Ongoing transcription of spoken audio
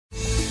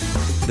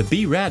The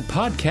B-Rad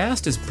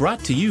podcast is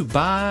brought to you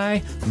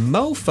by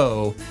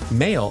MoFo,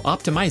 male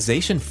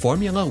optimization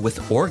formula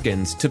with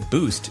organs to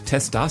boost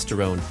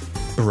testosterone.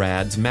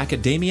 Brad's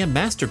Macadamia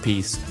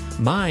Masterpiece,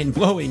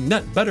 mind-blowing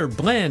nut butter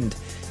blend.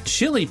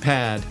 Chili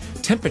Pad,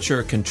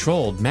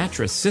 temperature-controlled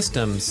mattress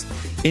systems.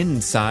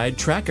 Inside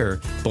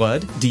Tracker,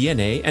 blood,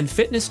 DNA, and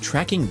fitness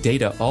tracking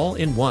data all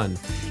in one.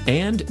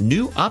 And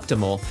New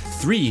Optimal,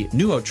 3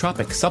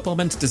 nootropic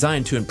supplements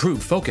designed to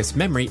improve focus,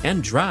 memory,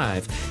 and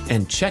drive.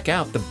 And check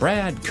out the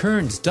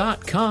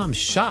bradkearns.com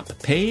shop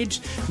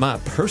page, my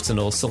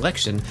personal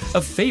selection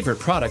of favorite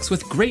products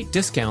with great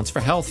discounts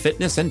for health,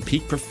 fitness, and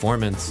peak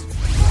performance.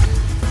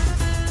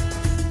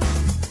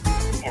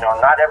 You know,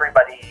 not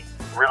everybody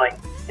really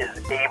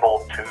is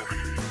able to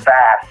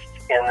fast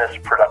in this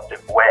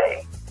productive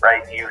way,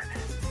 right? You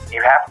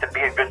have to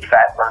be a good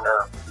fat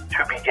burner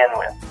to begin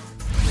with.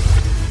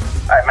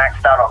 I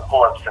maxed out on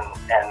pull-ups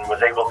and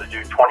was able to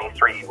do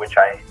 23, which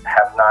I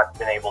have not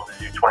been able to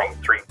do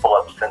 23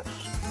 pull-ups since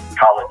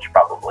college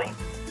probably.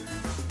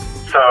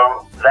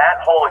 So that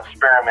whole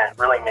experiment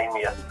really made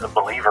me a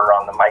believer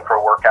on the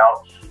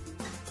micro-workouts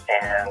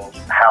and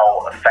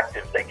how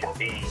effective they can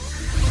be.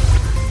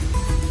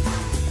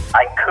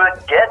 I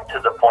could get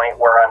to the point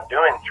where I'm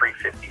doing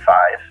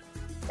 355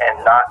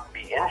 and not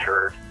be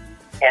injured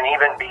and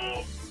even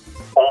be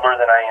older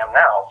than I am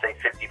now, say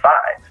 55.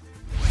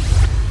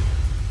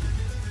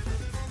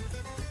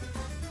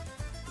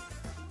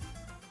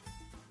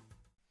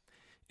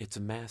 It's a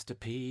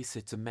masterpiece.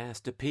 It's a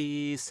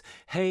masterpiece.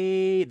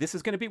 Hey, this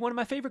is going to be one of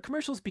my favorite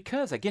commercials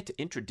because I get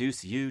to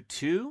introduce you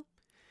to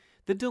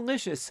the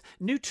delicious,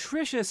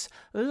 nutritious,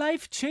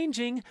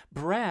 life-changing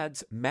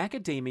Brad's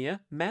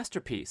Macadamia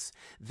Masterpiece.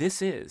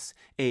 This is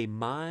a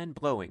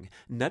mind-blowing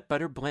nut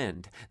butter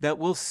blend that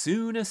will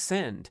soon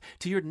ascend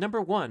to your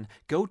number one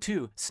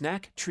go-to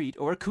snack, treat,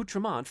 or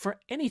accoutrement for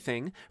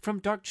anything from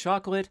dark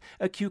chocolate,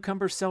 a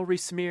cucumber celery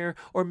smear,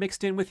 or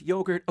mixed in with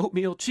yogurt,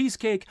 oatmeal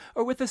cheesecake,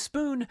 or with a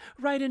spoon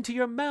right into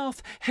your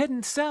mouth,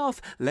 heading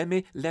south. Let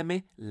me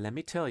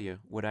tell you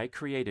what I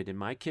created in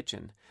my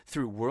kitchen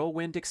through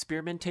whirlwind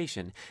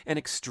experimentation and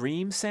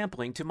extreme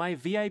sampling to my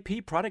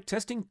VIP product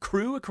testing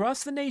crew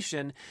across the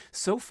nation,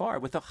 so far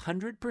with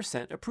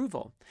 100%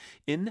 approval.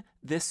 In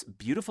this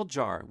beautiful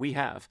jar, we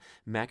have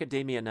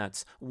macadamia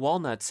nuts,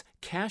 walnuts,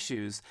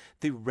 cashews,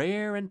 the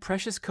rare and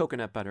precious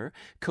coconut butter,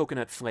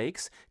 coconut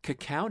flakes,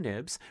 cacao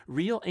nibs,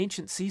 real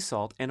ancient sea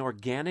salt, and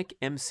organic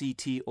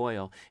MCT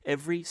oil.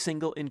 Every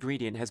single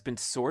ingredient has been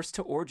sourced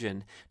to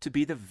origin to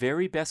be the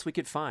very best we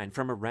could find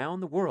from around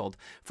the world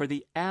for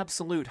the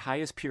absolute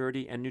highest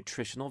purity and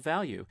nutritional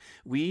value.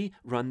 We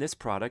run this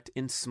product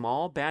in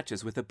small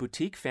batches with a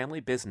boutique family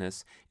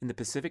business in the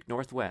Pacific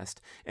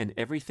Northwest, and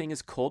everything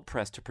is cold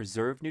pressed to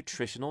preserve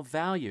nutritional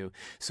value.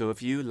 So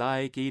if you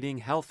like eating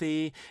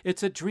healthy,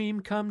 it's a dream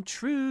come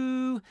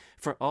true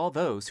for all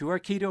those who are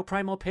keto,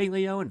 primal,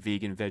 paleo, and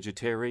vegan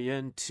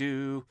vegetarian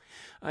too.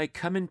 I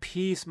come in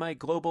peace, my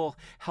global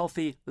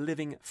healthy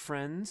living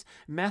friends.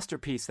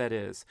 Masterpiece, that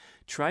is.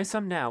 Try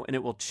some now and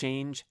it will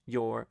change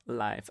your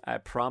life, I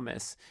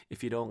promise.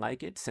 If you don't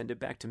like it, send it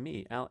back to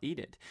me. I'll eat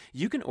it.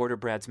 You can order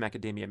Brad's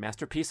Macadamia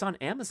Masterpiece on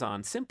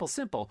Amazon.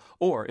 Simple.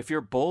 Or if you're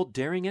bold,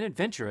 daring, and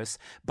adventurous,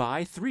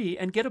 buy 3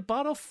 and get a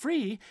bottle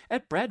free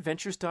at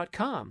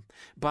bradventures.com.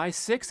 Buy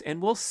 6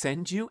 and we'll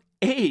send you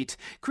 8.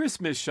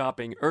 Christmas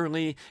shopping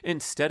early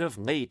instead of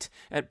late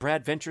at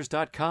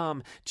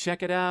bradventures.com.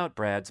 Check it out.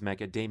 Brad's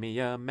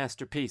Macadamia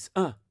Masterpiece.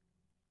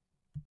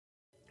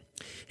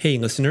 Hey,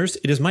 listeners,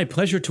 it is my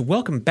pleasure to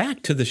welcome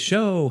back to the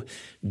show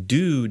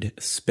Dude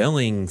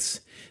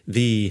Spellings,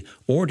 the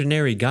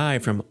ordinary guy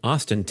from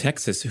Austin,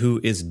 Texas, who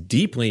is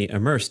deeply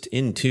immersed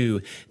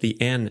into the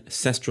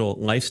ancestral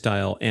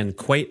lifestyle and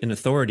quite an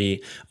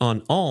authority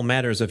on all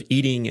matters of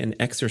eating and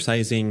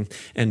exercising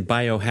and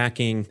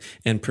biohacking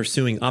and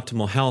pursuing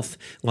optimal health,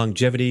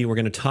 longevity. We're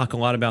going to talk a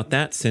lot about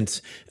that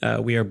since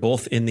we are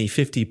both in the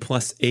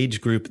 50-plus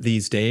age group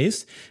these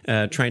days,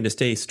 trying to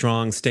stay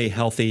strong, stay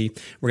healthy.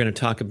 We're going to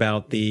talk about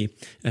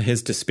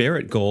his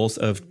disparate goals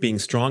of being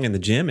strong in the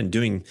gym and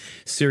doing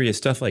serious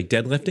stuff like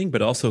deadlifting,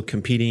 but also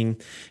competing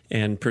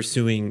and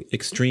pursuing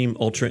extreme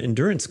ultra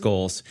endurance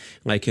goals,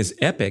 like his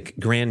epic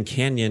Grand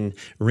Canyon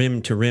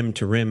rim to rim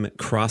to rim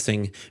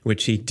crossing,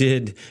 which he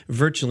did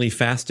virtually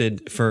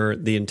fasted for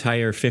the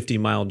entire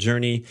 50-mile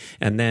journey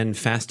and then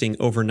fasting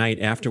overnight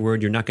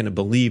afterward. You're not going to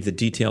believe the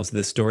details of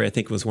this story. I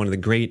think it was one of the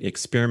great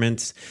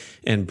experiments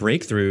and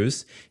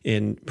breakthroughs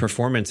in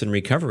performance and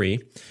recovery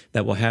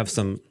that will have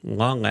some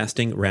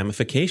long-lasting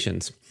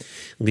ramifications.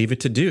 Leave it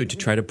to Dude to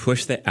try to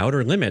push the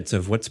outer limits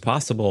of what's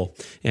possible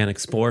and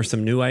explore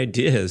some new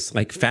ideas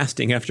like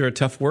fasting after a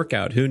tough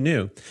workout. Who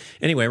knew?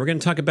 Anyway, we're going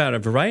to talk about a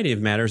variety of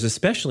matters,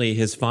 especially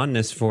his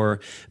fondness for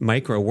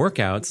micro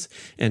workouts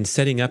and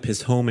setting up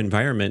his home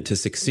environment to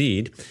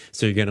succeed.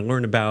 So you're going to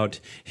learn about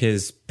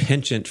his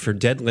penchant for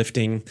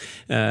deadlifting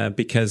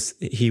because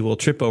he will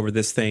trip over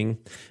this thing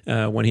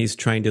when he's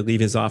trying to leave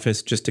his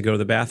office just to go to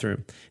the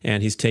bathroom.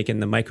 And he's taken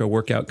the micro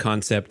workout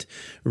concept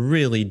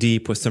really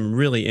deep with some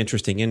really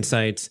interesting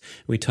insights.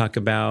 We talk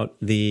about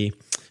the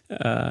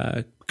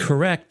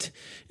correct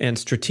and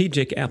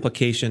strategic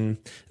application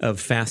of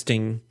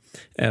fasting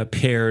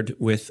paired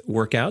with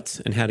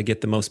workouts and how to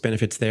get the most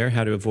benefits there,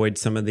 how to avoid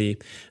some of the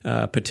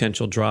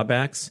potential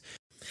drawbacks.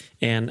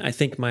 And I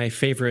think my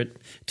favorite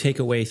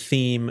takeaway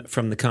theme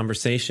from the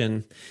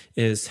conversation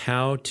is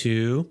how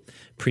to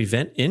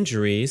prevent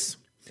injuries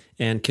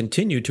and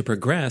continue to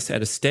progress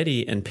at a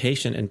steady and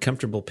patient and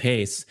comfortable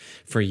pace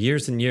for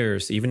years and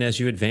years, even as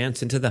you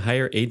advance into the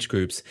higher age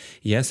groups.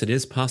 Yes, it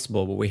is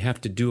possible, but we have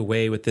to do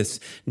away with this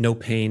no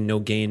pain, no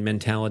gain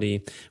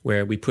mentality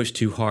where we push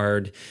too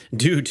hard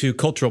due to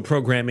cultural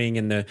programming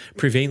and the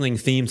prevailing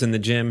themes in the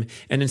gym,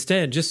 and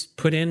instead just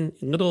put in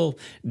little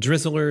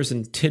drizzlers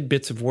and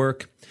tidbits of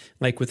work,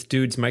 like with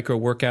Dude's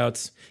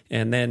Microworkouts,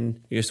 and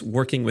then you're just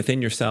working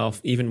within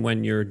yourself, even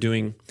when you're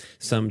doing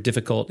some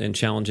difficult and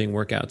challenging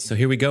workouts. So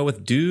here we go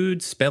with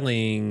Dude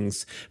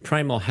Spellings,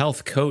 primal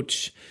health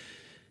coach,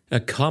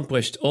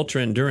 accomplished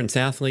ultra endurance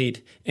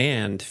athlete,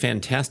 and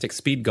fantastic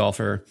speed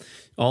golfer,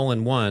 all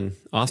in one,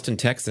 Austin,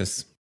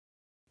 Texas.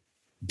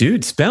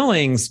 Dude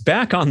Spellings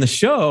back on the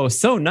show.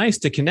 So nice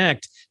to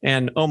connect.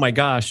 And oh my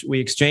gosh, we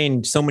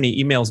exchanged so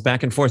many emails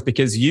back and forth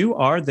because you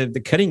are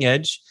the cutting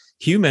edge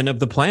human of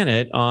the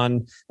planet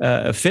on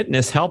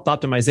fitness, health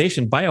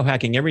optimization,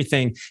 biohacking,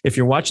 everything. If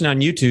you're watching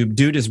on YouTube,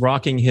 Dude is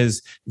rocking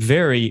his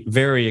very,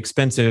 very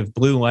expensive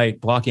blue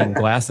light blocking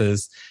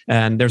glasses.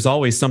 And there's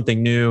always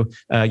something new.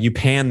 You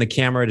pan the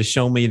camera to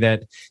show me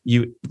that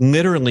you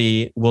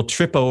literally will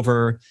trip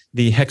over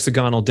the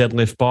hexagonal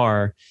deadlift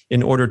bar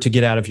in order to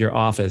get out of your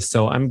office.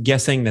 So I'm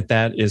guessing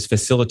that is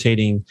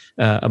facilitating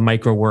a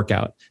micro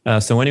workout.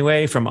 So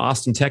anyway, from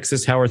Austin,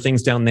 Texas, how are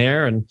things down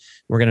there? And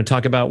we're going to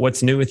talk about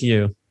what's new with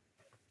you.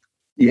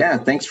 Yeah,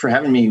 thanks for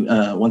having me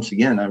once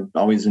again. I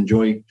always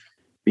enjoy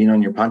being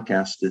on your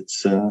podcast.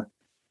 It's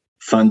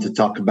fun to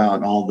talk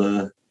about all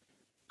the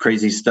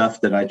crazy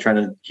stuff that I try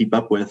to keep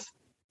up with.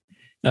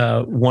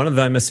 One of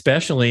them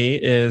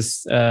especially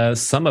is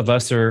some of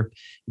us are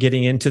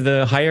getting into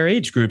the higher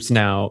age groups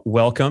now.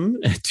 Welcome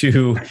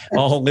to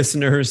all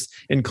listeners,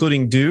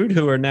 including Dude,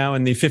 who are now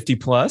in the 50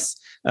 plus.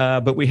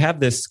 But we have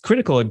this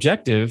critical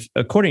objective,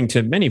 according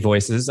to many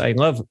voices. I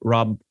love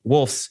Rob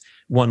Wolf's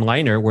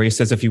one-liner where he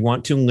says, if you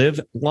want to live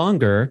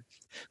longer,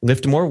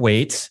 lift more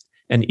weights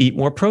and eat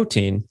more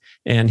protein.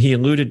 And he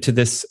alluded to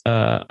this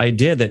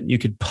idea that you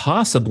could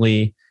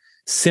possibly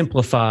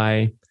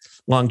simplify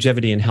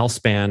longevity and health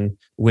span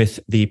with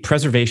the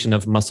preservation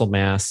of muscle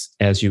mass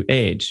as you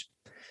age.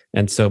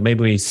 And so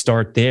maybe we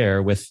start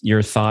there with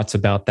your thoughts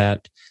about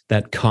that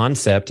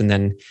concept and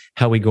then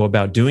how we go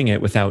about doing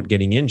it without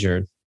getting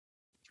injured.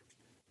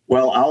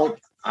 Well,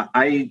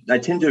 I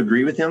tend to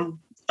agree with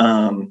him.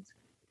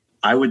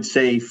 I would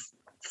say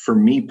for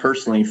me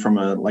personally, from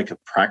a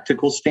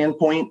practical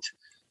standpoint,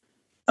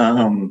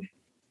 having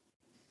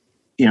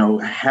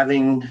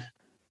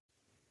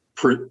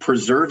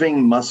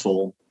preserving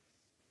muscle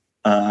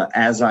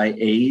as I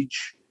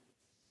age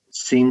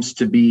seems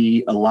to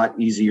be a lot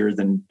easier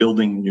than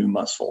building new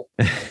muscle.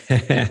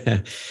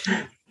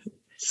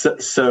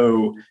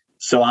 So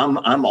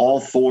I'm all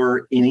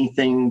for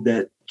anything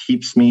that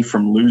keeps me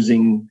from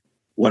losing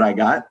what I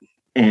got,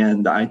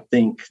 and I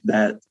think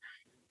that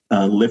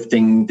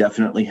lifting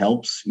definitely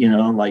helps.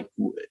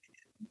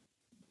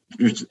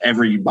 There's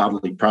every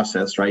bodily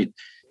process, right?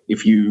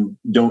 If you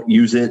don't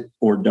use it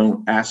or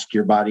don't ask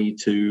your body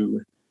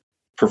to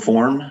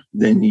perform,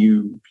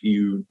 then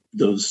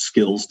those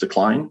skills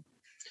decline.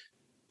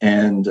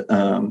 And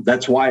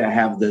that's why I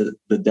have the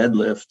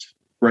deadlift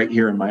right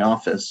here in my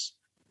office.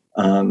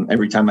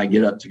 Every time I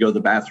get up to go to the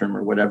bathroom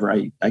or whatever,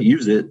 I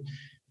use it.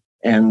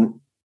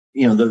 And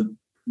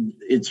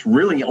it's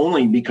really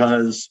only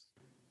because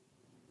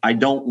I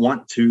don't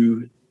want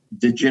to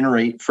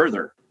degenerate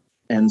further.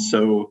 And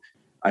so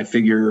I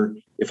figure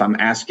if I'm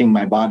asking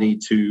my body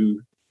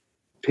to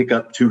pick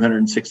up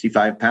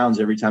 265 pounds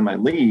every time I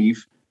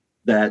leave,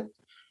 that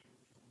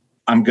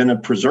I'm going to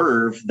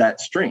preserve that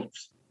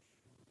strength.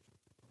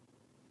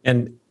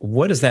 And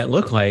what does that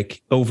look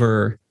like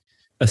over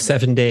a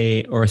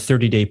 7-day or a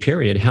 30-day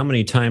period? How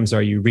many times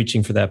are you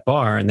reaching for that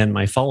bar? And then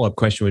my follow-up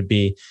question would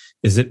be,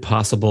 is it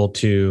possible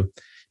to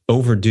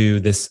overdo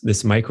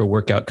this micro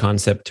workout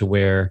concept to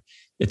where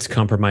it's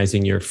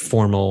compromising your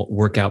formal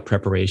workout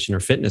preparation or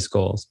fitness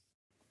goals?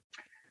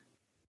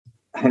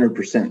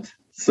 100%.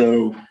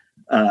 So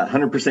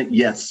 100%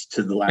 yes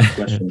to the last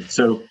question.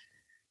 So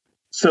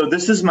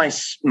this is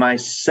my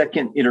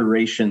second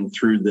iteration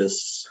through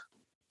this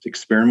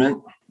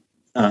experiment.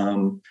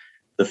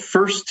 The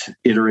first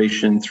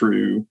iteration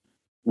through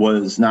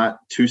was not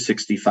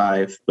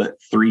 265, but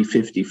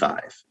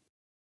 355.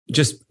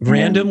 Just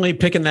randomly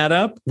picking that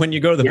up when you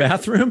go to the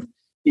bathroom?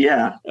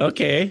 Yeah.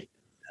 Okay.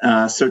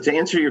 So to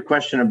answer your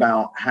question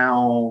about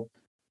how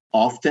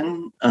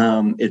often,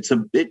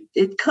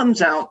 it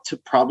comes out to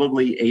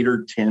probably 8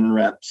 or 10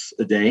 reps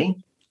a day.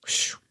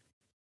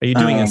 Are you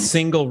doing a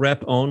single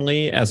rep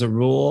only as a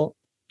rule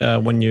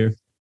when you?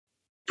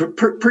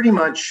 Pretty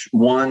much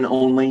one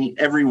only.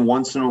 Every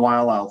once in a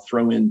while, I'll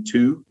throw in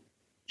 2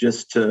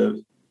 just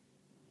to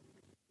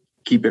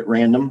keep it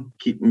random,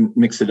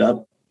 mix it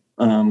up.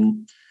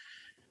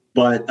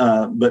 But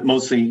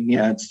mostly,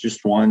 yeah, it's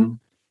just one.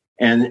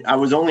 And I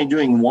was only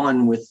doing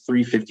one with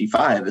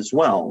 355 as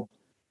well.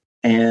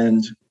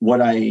 And what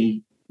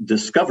I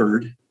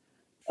discovered,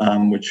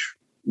 which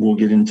we'll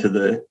get into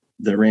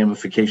the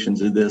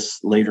ramifications of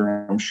this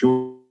later, I'm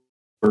sure.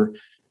 But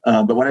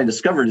what I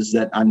discovered is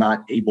that I'm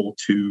not able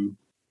to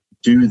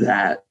do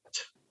that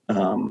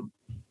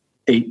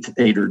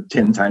 8 or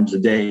 10 times a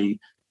day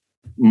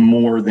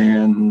more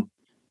than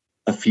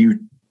a few.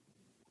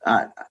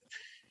 I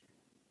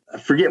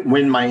forget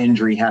when my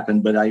injury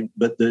happened, but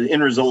the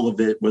end result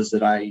of it was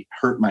that I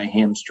hurt my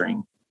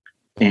hamstring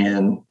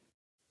and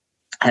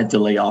had to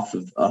lay off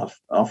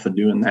of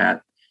doing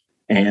that.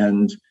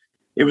 And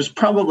it was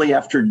probably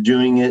after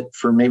doing it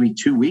for maybe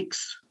 2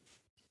 weeks.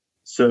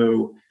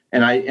 So,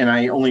 and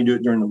I only do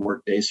it during the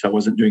workday, so I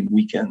wasn't doing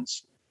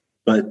weekends.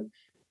 But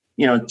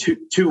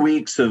two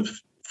weeks of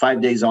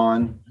 5 days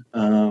on,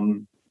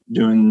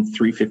 doing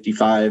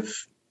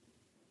 355.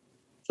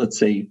 Let's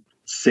say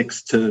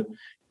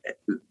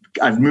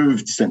I've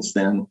moved since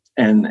then,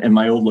 and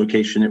my old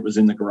location, it was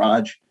in the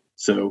garage,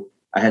 so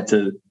I had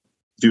to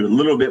do a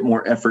little bit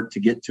more effort to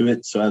get to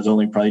it. So I was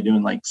only probably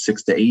doing like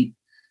 6 to 8.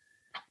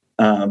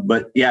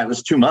 But yeah, it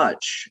was too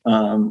much,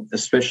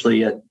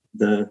 especially at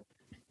the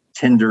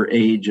tender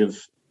age of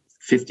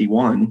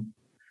 51.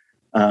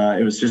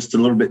 It was just a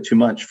little bit too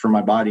much for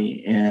my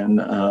body,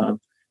 and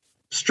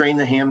strained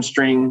the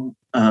hamstring.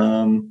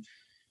 And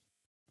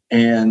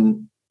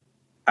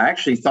I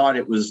actually thought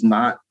it was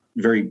not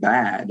very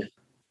bad.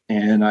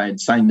 And I had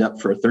signed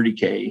up for a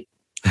 30K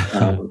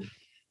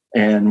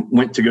and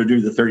went to go do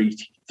the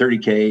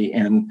 30K.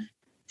 And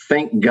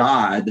thank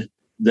God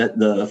that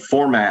the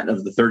format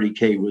of the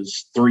 30K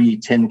was 3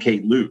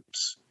 10K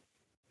loops.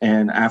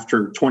 And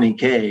after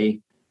 20K,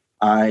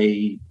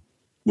 I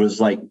was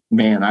like,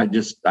 man,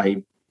 this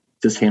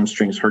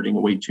hamstring's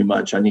hurting way too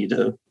much. I need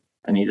to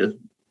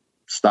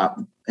stop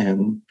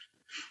and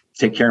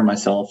take care of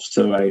myself.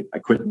 So I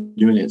quit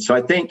doing it. So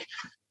I think,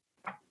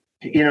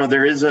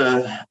 there is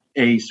a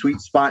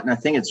sweet spot, and I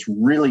think it's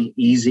really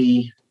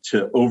easy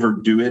to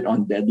overdo it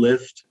on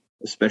deadlift,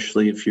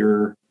 especially if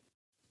you're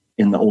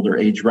in the older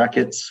age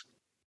brackets.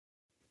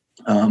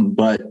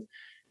 But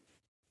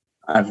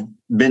I've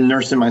been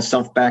nursing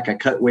myself back. I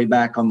cut way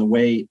back on the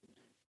weight.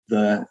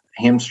 The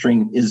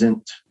hamstring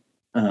isn't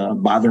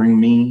bothering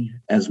me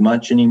as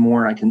much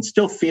anymore. I can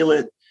still feel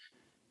it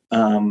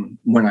when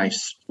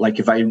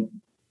if I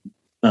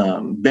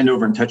bend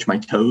over and touch my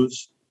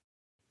toes.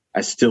 I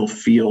still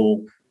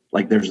feel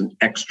like there's an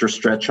extra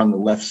stretch on the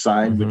left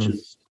side, which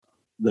is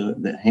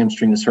the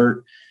hamstring is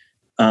hurt.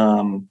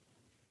 But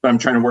I'm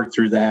trying to work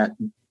through that,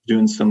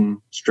 doing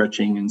some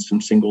stretching and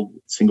some single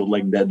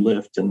leg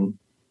deadlift and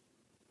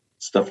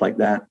stuff like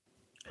that.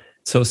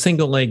 So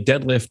single leg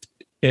deadlift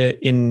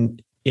in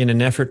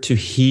an effort to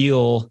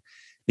heal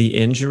the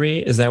injury.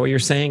 Is that what you're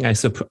saying? I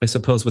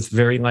suppose with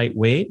very light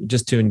weight,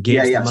 just to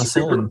engage the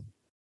muscle.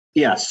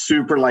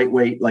 Super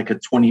lightweight, like a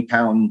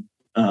 20-pound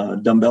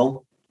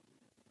dumbbell.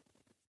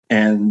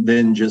 And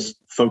then just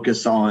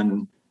focus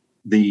on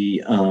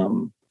the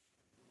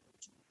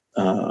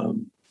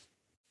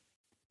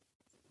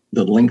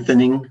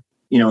lengthening,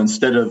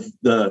 instead of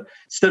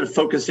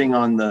focusing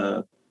on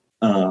the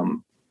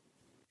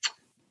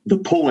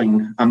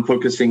pulling, I'm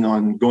focusing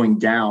on going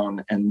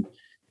down and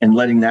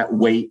letting that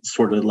weight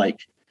sort of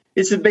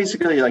it's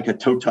basically like a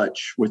toe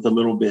touch with a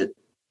little bit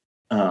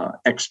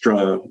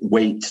extra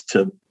weight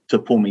to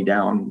pull me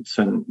down.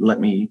 So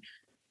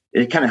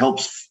it kind of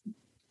helps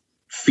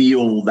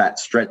feel that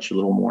stretch a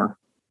little more.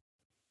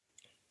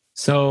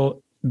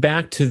 So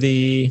back to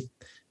the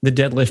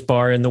deadlift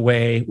bar in the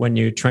way when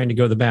you're trying to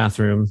go to the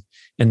bathroom,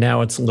 and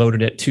now it's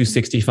loaded at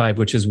 265,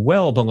 which is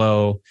well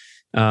below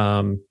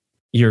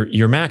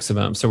your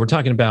maximum. So we're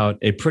talking about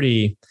a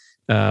pretty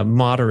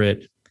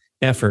moderate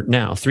effort.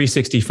 Now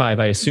 365,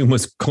 I assume,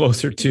 was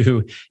closer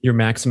to your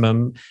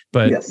maximum,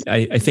 but yes.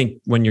 I think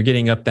when you're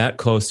getting up that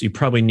close, you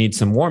probably need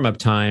some warm-up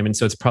time, and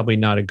so it's probably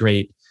not a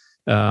great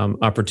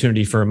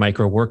opportunity for a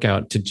micro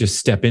workout to just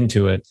step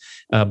into it.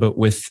 But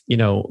with,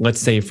 let's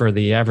say for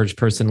the average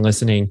person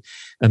listening,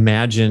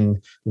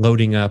 imagine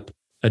loading up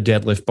a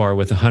deadlift bar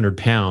with 100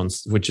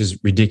 pounds, which is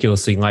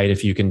ridiculously light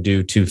if you can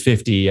do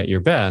 250 at your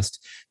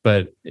best.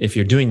 But if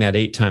you're doing that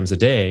 8 times a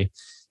day,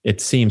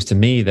 it seems to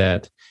me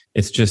that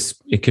it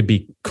could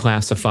be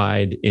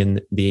classified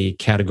in the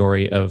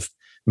category of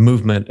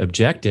movement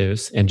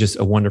objectives, and just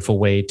a wonderful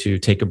way to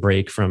take a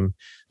break from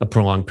a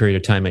prolonged period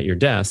of time at your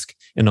desk,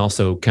 and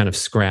also kind of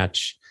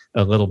scratch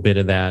a little bit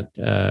of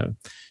that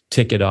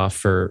ticket off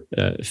for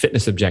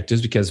fitness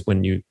objectives, because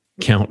when you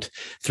count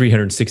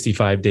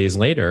 365 days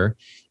later,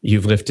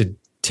 you've lifted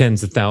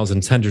tens of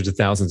thousands, hundreds of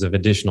thousands of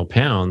additional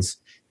pounds.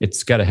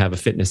 It's got to have a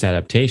fitness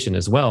adaptation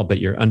as well, but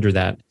you're under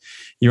that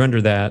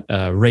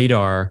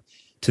radar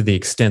to the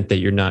extent that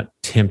you're not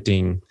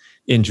tempting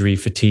injury,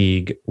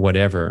 fatigue,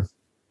 whatever.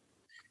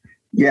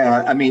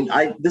 Yeah, I mean,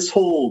 this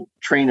whole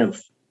train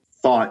of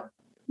thought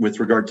with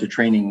regard to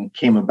training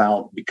came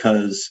about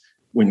because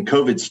when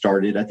COVID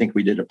started, I think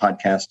we did a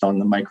podcast on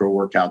the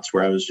Microworkouts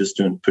where I was just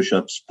doing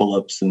push-ups,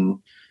 pull-ups, and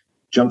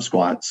jump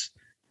squats.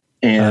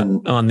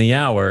 And on the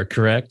hour,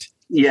 correct?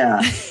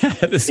 Yeah.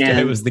 This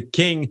guy was the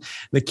king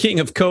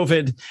of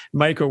COVID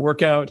micro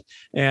workout.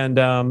 And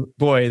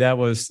boy, that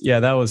was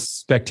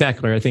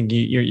spectacular. I think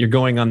you're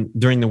going on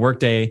during the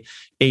workday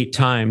 8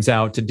 times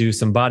out to do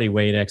some body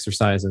weight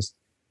exercises.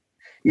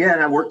 Yeah.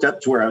 And I worked up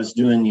to where I was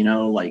doing,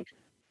 like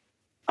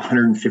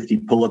 150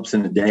 pull-ups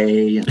in a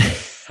day and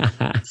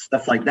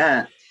stuff like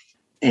that.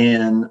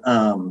 And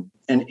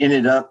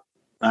ended up,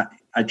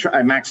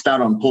 I maxed out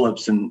on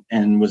pull-ups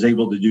and was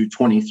able to do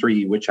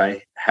 23, which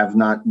I have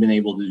not been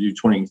able to do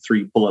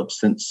 23 pull-ups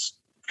since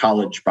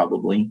college,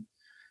 probably.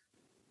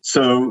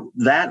 So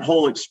that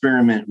whole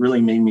experiment really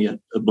made me a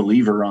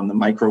believer on the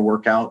micro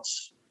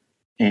workouts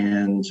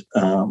and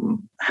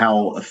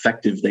how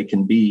effective they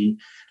can be.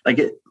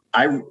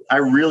 I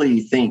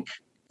really think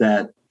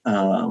that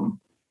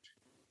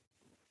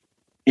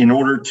in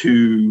order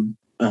to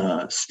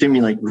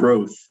stimulate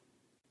growth,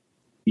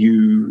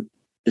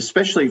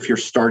 especially if you're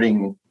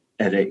starting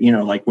at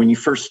when you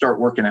first start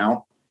working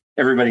out,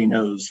 everybody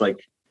knows,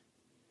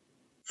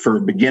 for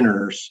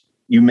beginners,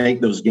 you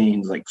make those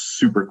gains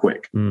super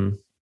quick. And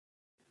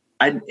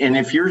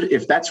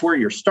if that's where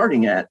you're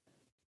starting at,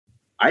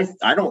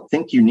 I don't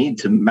think you need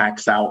to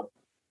max out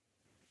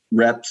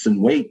reps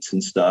and weights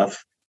and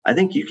stuff. I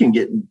think you can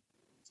get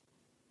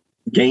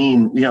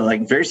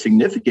very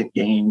significant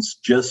gains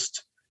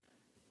just,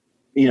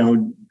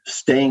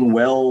 staying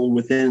well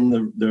within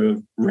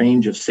the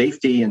range of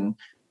safety and,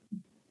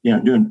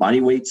 doing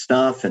body weight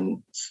stuff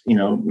and,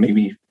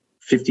 maybe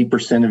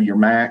 50% of your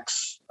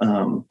max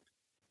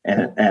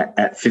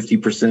at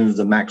 50% of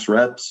the max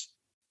reps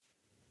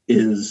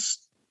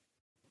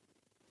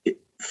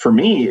for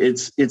me,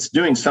 it's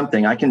doing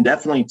something. I can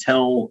definitely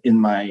tell in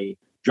my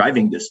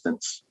driving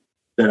distance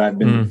that I've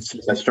been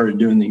since I started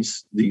doing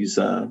these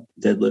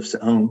deadlifts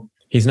at home.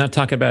 He's not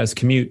talking about his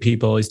commute,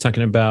 people. He's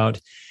talking about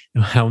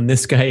how when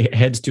this guy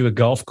heads to a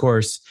golf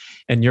course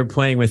and you're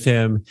playing with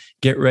him,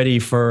 get ready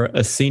for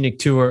a scenic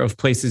tour of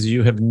places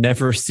you have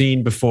never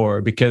seen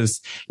before,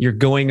 because you're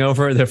going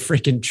over the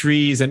freaking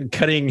trees and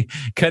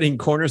cutting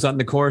corners on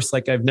the course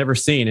like I've never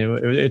seen.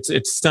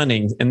 It's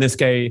stunning. And this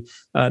guy,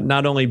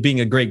 not only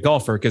being a great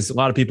golfer, because a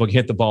lot of people can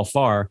hit the ball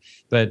far,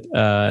 but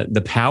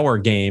the power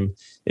game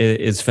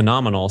is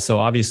phenomenal. So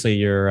obviously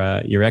your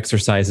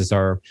exercises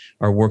are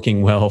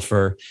working well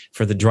for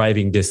the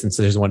driving distance.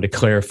 I just wanted to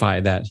clarify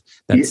that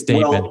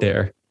statement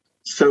there.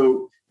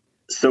 So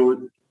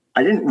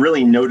I didn't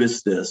really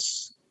notice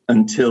this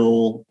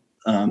until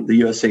the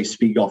USA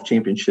Speed Golf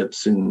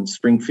Championships in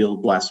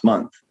Springfield last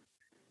month.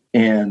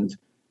 And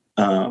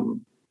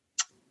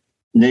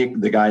Nick,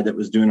 the guy that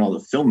was doing all the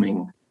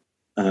filming,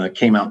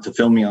 came out to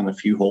film me on a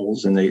few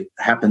holes, and they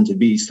happened to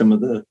be some of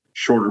the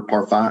shorter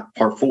par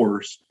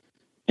fours.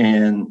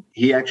 And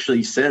he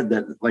actually said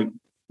that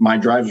my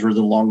drives were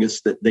the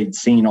longest that they'd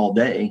seen all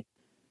day.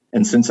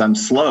 And since I'm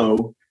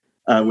slow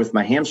with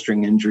my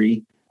hamstring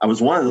injury, I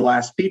was one of the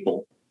last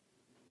people.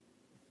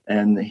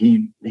 And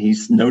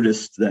he's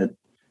noticed that,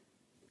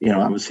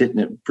 I was hitting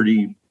it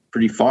pretty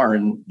far.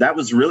 And that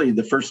was really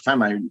the first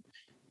time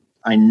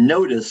I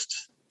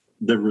noticed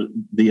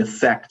the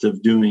effect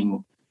of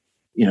doing,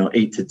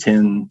 8 to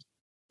 10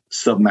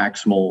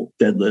 submaximal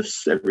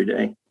deadlifts every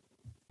day.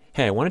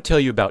 Hey, I want to tell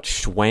you about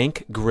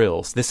Schwank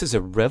Grills. This is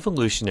a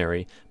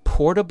revolutionary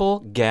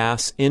portable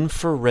gas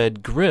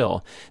infrared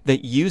grill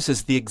that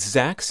uses the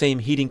exact same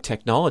heating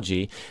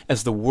technology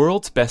as the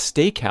world's best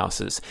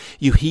steakhouses.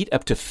 You heat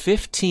up to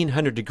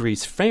 1,500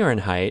 degrees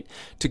Fahrenheit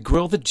to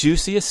grill the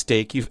juiciest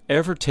steak you've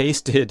ever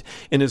tasted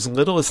in as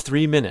little as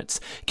 3 minutes.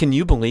 Can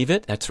you believe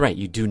it? That's right.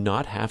 You do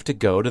not have to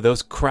go to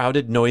those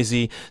crowded,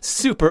 noisy,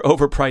 super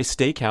overpriced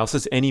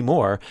steakhouses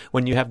anymore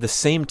when you have the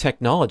same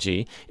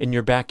technology in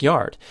your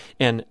backyard.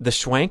 And the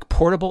Schwank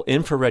portable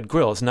infrared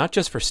grill is not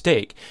just for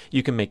steak.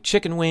 You can make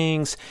chicken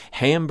wings,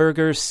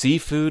 hamburgers,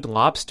 seafood,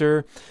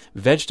 lobster,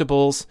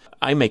 vegetables.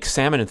 I make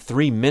salmon in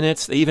 3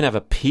 minutes. They even have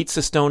a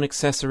pizza stone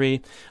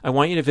accessory. I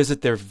want you to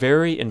visit their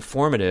very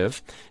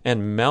informative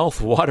and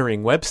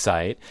mouth-watering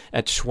website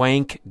at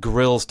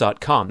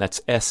schwankgrills.com.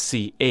 That's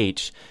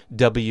SCHWANK.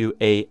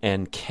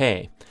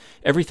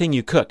 Everything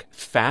you cook,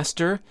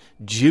 faster,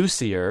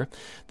 juicier.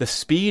 The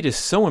speed is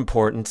so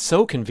important,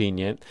 so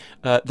convenient.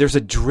 There's a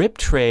drip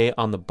tray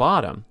on the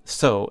bottom,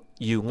 so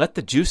you let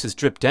the juices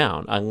drip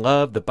down. I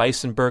love the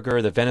bison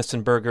burger, the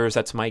venison burgers.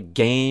 That's my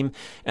game.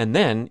 And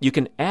then you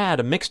can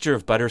add a mixture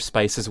of butter,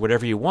 spices,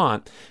 whatever you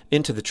want,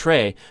 into the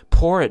tray.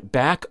 Pour it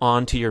back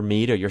onto your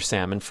meat or your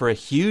salmon for a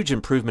huge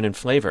improvement in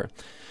flavor.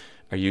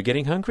 Are you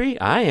getting hungry?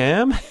 I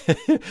am.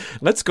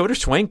 Let's go to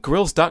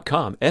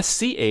schwankgrills.com,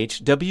 SCHWANK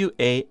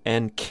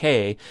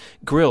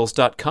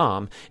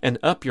grills.com, and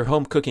up your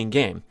home cooking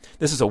game.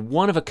 This is a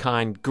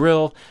one-of-a-kind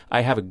grill.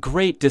 I have a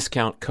great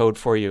discount code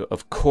for you.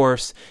 Of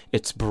course,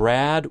 it's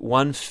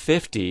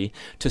BRAD150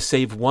 to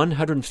save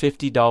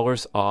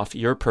 $150 off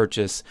your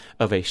purchase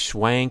of a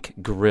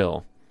Schwank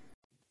grill.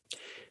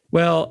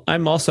 Well,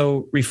 I'm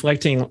also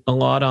reflecting a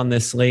lot on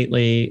this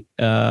lately,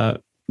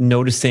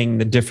 noticing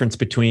the difference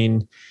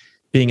between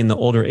being in the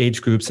older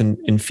age groups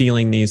and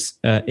feeling these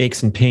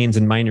aches and pains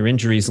and minor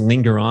injuries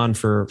linger on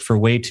for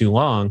way too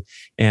long.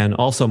 And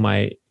also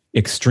my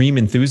extreme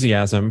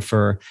enthusiasm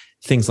for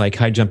things like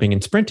high jumping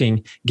and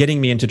sprinting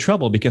getting me into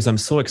trouble because I'm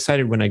so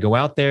excited when I go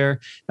out there.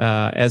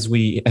 As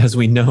we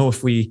know,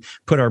 if we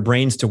put our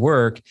brains to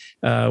work,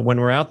 when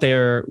we're out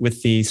there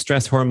with the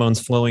stress hormones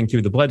flowing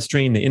through the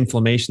bloodstream, the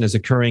inflammation is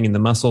occurring in the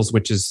muscles,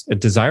 which is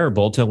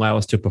desirable to allow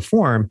us to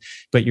perform,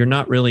 but you're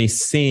not really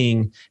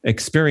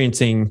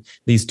experiencing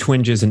these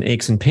twinges and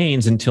aches and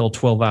pains until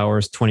 12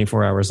 hours,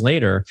 24 hours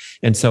later.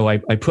 And so I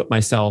put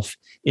myself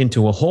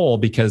into a hole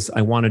because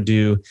I want to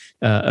do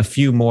a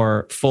few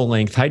more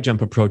full-length high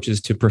jump approaches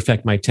to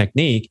perfect my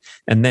technique.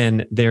 And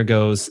then there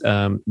goes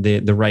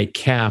the right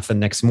calf the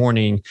next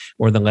morning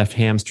or the left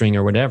hamstring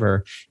or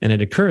whatever. And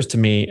it occurs to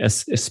me,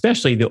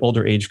 especially the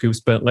older age groups,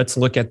 but let's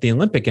look at the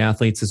Olympic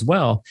athletes as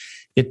well.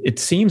 It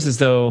seems as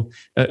though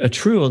a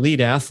true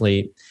elite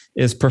athlete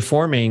is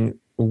performing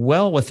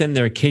well within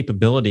their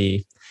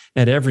capability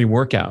at every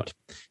workout.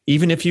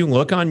 Even if you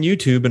look on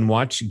YouTube and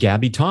watch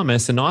Gabby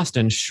Thomas in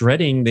Austin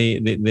shredding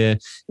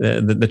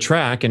the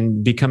track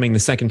and becoming the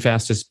second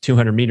fastest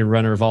 200-meter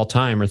runner of all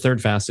time or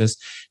third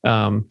fastest,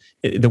 the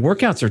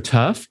workouts are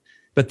tough,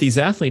 but these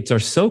athletes are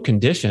so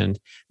conditioned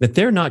that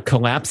they're not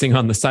collapsing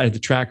on the side of the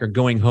track or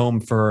going home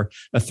for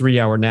a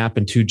 3-hour nap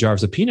and 2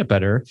 jars of peanut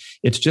butter.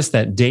 It's just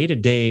that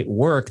day-to-day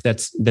work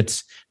that's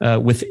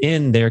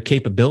within their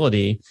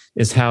capability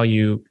is how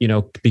you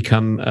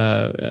become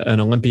an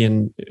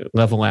Olympian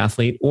level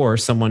athlete or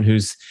someone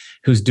who's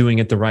doing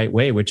it the right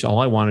way, which all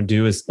I want to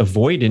do is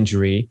avoid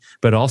injury,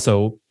 but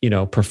also,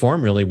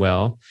 perform really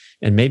well.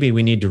 And maybe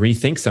we need to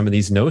rethink some of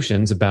these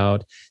notions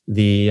about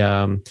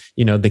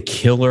the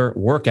killer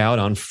workout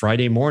on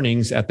Friday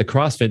mornings at the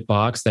CrossFit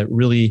box that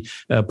really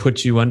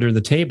puts you under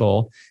the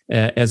table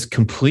as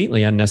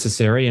completely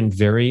unnecessary and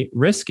very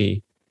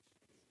risky.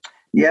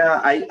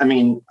 Yeah,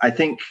 I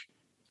think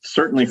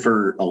certainly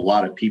for a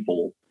lot of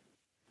people,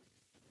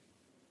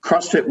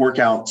 CrossFit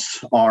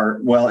workouts are,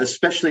 well,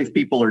 especially if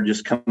people are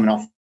just coming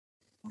off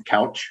the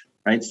couch,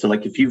 right? So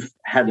like if you've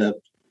had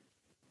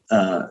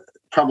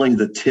probably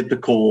the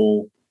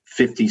typical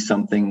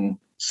 50-something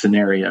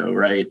scenario,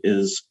 right,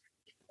 is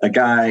a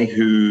guy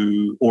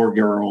or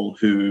girl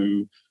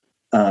who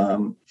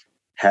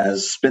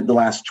has spent the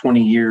last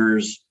 20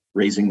 years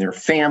raising their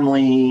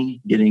family,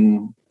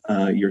 getting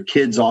your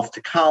kids off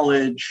to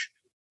college,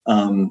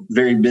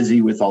 very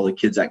busy with all the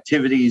kids'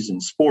 activities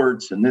and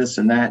sports and this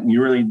and that. And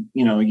you really,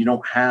 you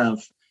don't have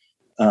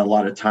a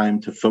lot of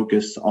time to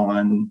focus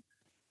on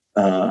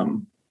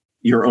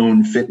your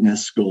own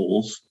fitness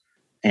goals,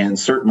 and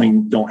certainly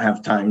don't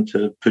have time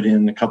to put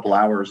in a couple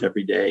hours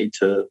every day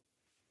to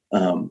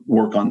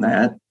work on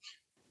that.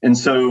 And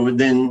so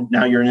then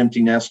now you're an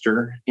empty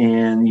nester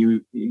and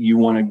you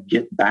want to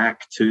get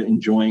back to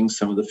enjoying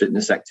some of the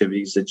fitness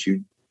activities that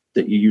you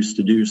used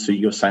to do. So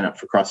you go sign up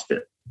for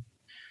CrossFit.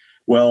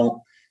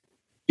 Well,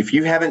 if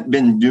you haven't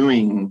been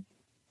doing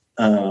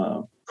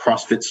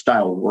CrossFit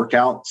style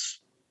workouts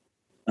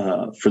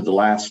for the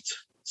last,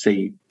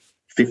 say,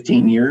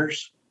 15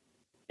 years,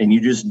 and you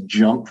just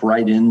jump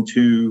right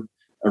into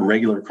a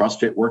regular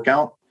CrossFit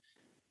workout,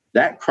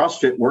 that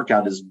CrossFit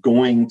workout is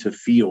going to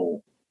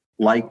feel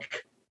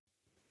like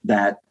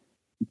that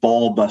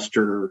ball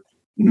buster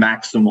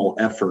maximal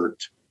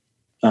effort.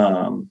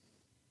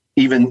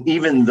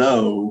 Even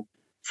though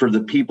for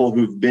the people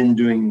who've been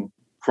doing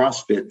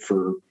CrossFit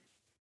for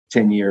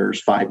 10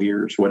 years, 5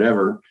 years,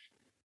 whatever,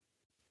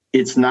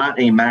 it's not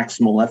a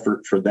maximal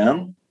effort for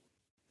them.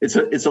 It's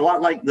a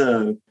lot like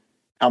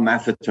how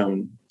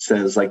Maffetone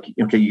says, like,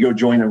 okay, you go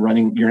join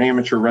you're an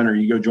amateur runner,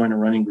 you go join a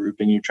running group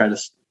and you try to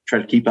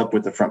keep up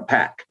with the front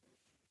pack.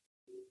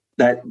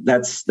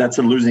 That's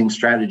a losing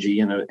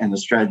strategy and a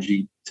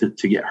strategy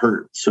to get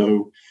hurt.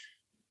 So,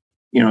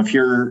 if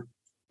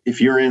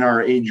you're in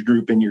our age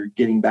group and you're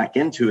getting back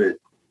into it,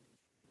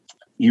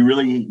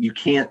 you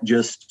can't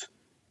just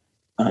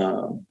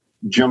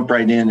jump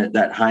right in at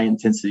that high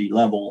intensity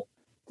level.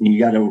 You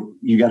got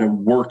to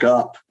work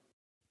up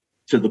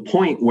to the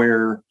point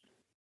where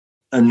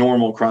a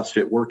normal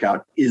CrossFit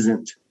workout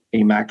isn't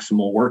a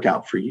maximal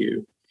workout for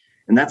you.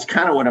 And that's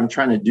kind of what I'm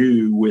trying to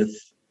do with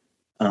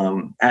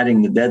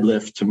adding the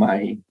deadlift to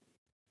my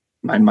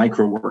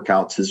micro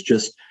workouts, is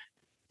just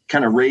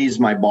kind of raise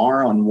my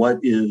bar on what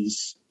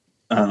is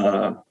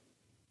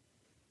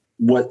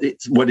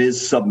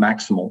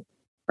submaximal,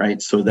 right?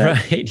 So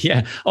that right,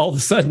 yeah. All of a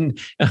sudden,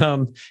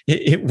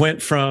 it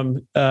went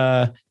from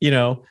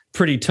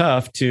pretty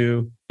tough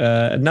to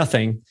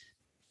nothing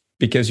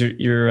because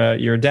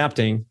you're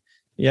adapting.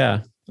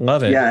 Yeah,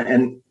 love it. Yeah,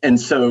 and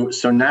so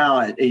now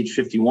at age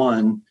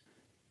 51,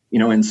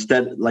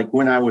 instead, like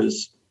when I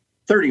was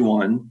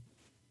 31,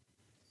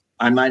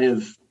 I might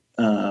have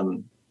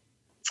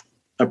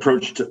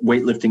approached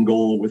weightlifting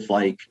goal with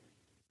like,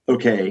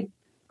 okay,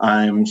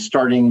 I'm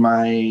starting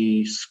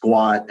my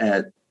squat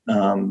at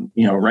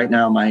Right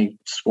now my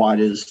squat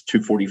is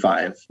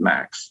 245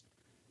 max,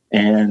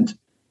 and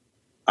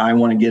I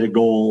want to get a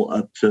goal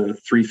up to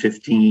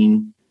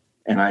 315,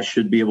 and I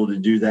should be able to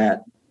do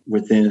that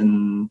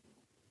within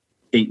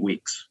 8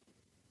 weeks.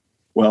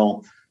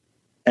 Well,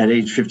 at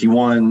age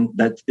 51,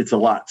 it's a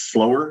lot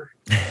slower.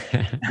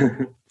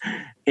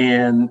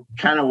 And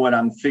kind of what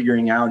I'm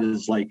figuring out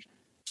is like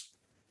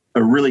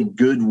a really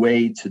good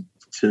way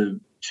to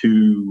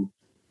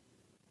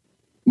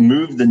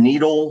move the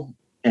needle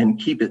and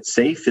keep it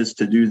safe is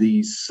to do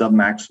these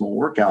submaximal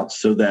workouts,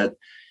 so that,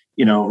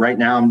 right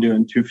now I'm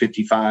doing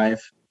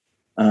 255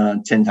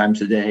 10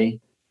 times a day.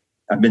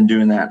 I've been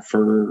doing that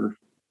for,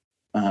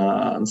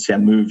 I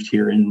moved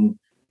here in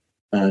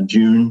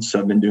June, so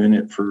I've been doing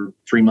it for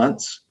 3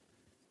 months.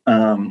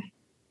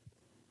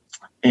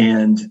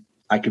 And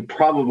I could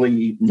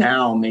probably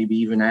now maybe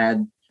even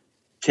add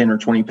 10 or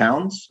 20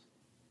 pounds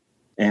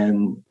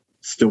and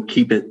still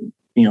keep it,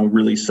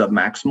 really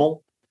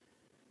submaximal.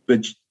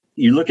 But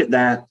you look at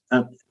that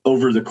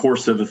over the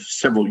course of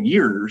several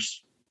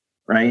years,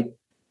 right?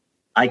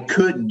 I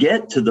could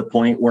get to the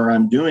point where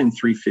I'm doing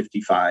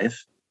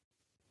 355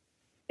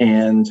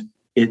 and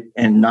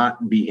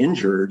not be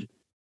injured,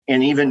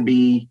 and even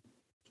be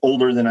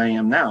older than I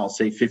am now,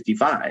 say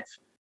 55.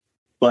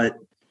 But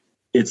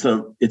it's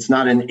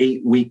not an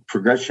 8-week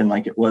progression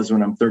like it was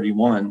when I'm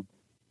 31.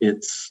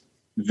 It's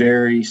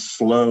very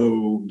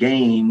slow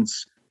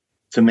gains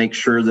to make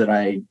sure that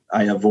I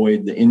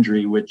avoid the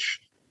injury, which,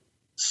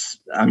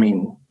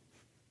 the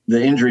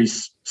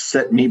injuries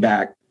set me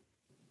back.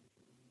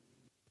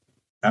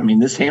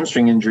 This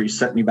hamstring injury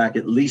set me back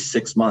at least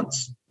 6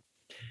 months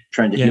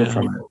trying to heal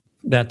from it.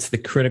 That's the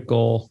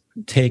critical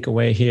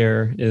takeaway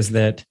here, is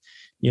that,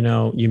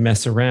 you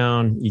mess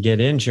around, you get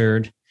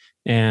injured,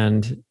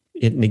 and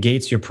it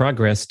negates your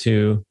progress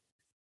to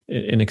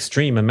an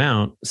extreme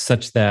amount,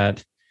 such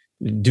that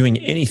doing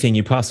anything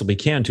you possibly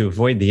can to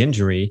avoid the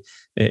injury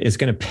is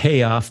going to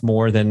pay off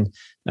more than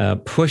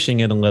pushing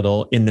it a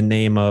little in the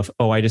name of,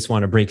 I just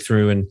want to break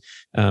through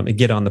and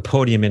get on the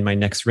podium in my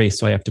next race,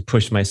 so I have to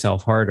push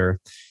myself harder.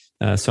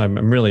 So I'm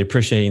really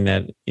appreciating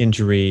that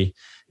injury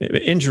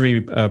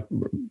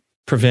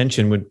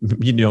prevention would,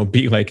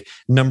 be like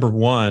number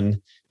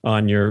one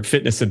on your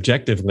fitness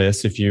objective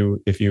list if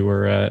you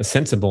were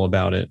sensible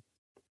about it.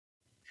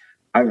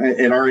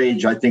 At our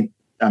age, I think,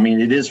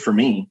 it is for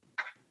me,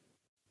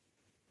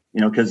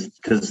 because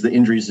the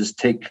injuries just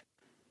take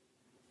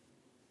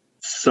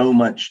so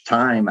much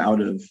time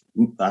out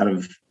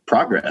of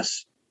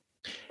progress.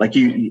 Like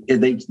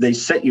they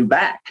set you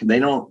back. They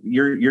don't,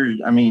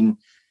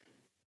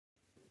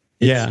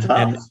 it's tough.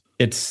 And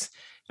it's,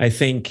 I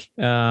think,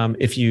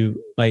 if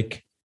you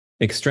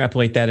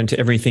extrapolate that into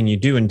everything you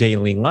do in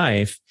daily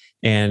life,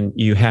 and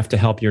you have to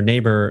help your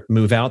neighbor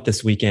move out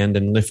this weekend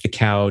and lift the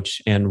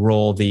couch and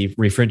roll the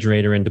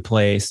refrigerator into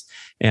place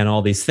and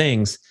all these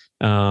things,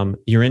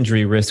 your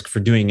injury risk for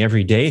doing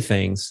everyday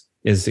things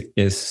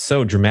is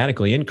so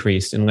dramatically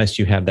increased unless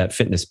you have that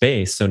fitness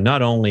base. So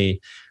not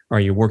only are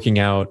you working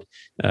out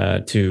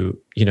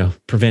to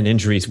prevent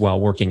injuries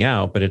while working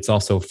out, but it's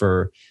also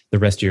for the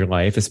rest of your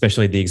life,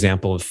 especially the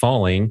example of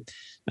falling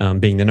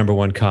being the number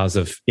one cause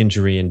of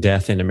injury and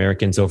death in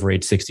Americans over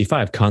age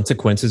 65.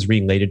 Consequences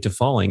related to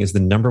falling is the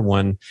number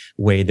one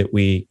way that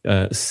we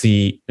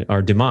see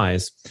our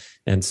demise.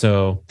 And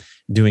so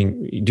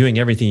doing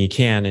everything you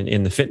can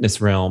in the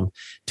fitness realm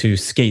to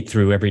skate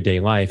through everyday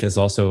life is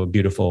also a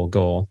beautiful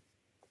goal.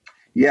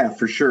 Yeah,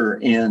 for sure.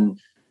 And,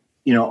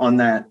 on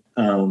that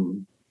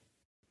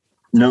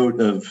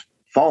note of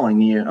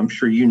falling, I'm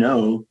sure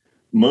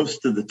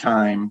most of the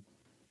time,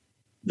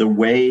 the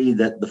way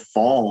that the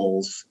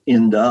falls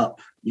end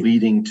up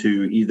leading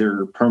to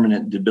either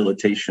permanent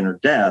debilitation or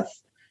death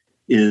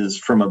is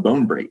from a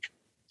bone break,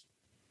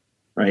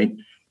 right?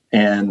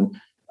 And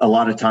a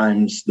lot of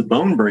times the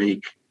bone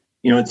break,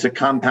 it's a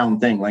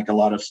compound thing, like a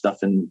lot of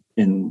stuff in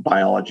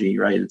biology,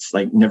 right? It's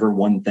like never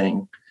one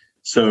thing.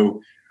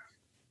 So,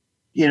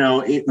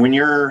 when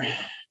you're,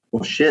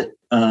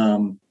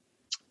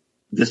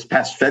 this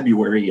past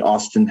February,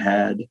 Austin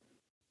had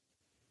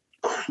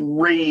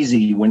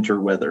crazy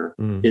winter weather.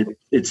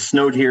 It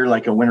snowed here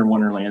like a winter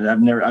wonderland.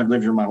 I've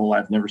lived here my whole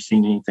life, never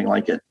seen anything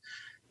like it.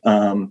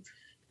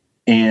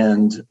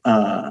 And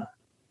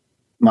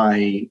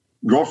my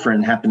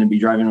girlfriend happened to be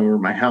driving over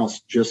my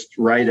house just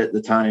right at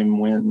the time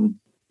when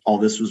all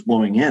this was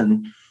blowing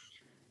in.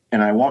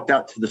 And I walked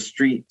out to the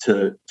street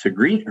to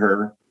greet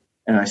her,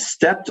 and I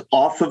stepped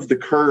off of the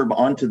curb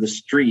onto the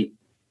street.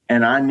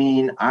 And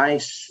I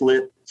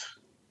slipped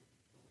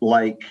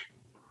like,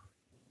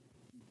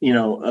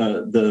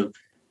 the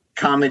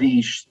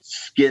comedy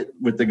skit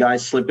with the guy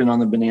slipping on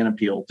the banana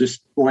peel,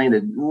 just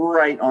landed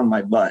right on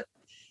my butt.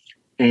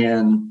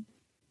 And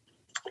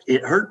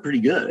it hurt pretty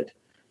good.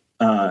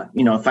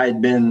 If I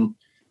had been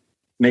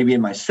maybe in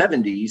my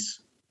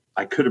 70s,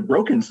 I could have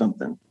broken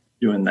something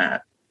doing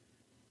that.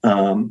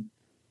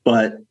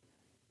 But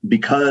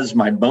because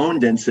my bone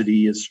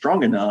density is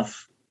strong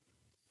enough,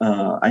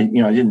 I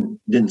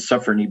didn't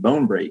suffer any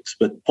bone breaks.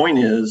 But the point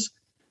is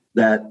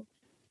that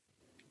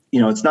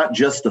it's not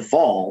just the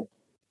fall,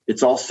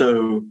 it's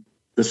also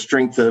the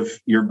strength of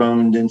your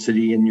bone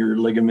density and your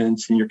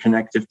ligaments and your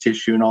connective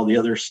tissue and all the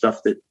other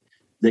stuff that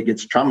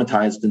gets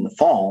traumatized in the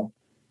fall.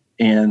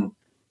 And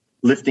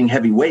lifting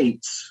heavy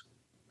weights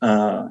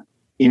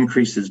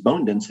increases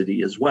bone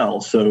density as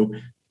well. So,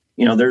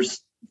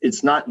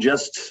 it's not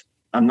just,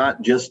 I'm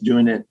not just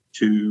doing it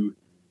to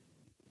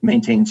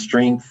maintain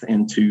strength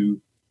and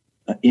to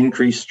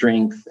increase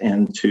strength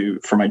and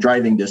for my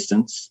driving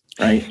distance,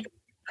 right?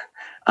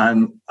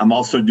 I'm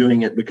also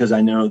doing it because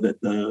I know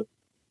that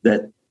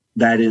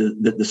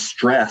the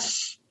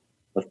stress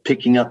of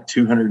picking up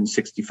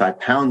 265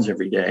 pounds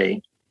every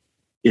day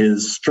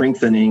is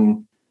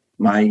strengthening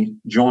my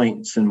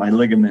joints and my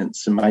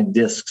ligaments and my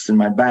discs and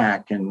my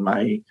back and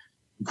my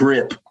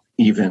grip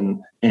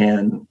even.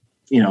 And,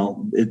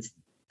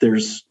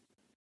 there's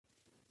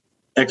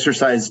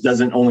exercise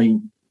doesn't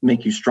only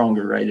make you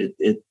stronger, right?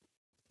 It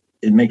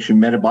makes you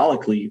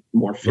metabolically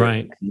more fit.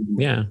 Right.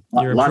 Yeah.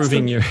 You're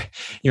improving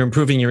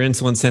your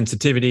insulin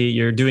sensitivity.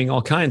 You're doing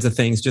all kinds of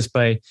things just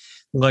by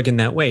lugging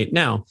that weight.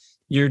 Now,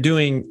 you're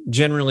doing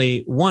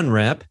generally 1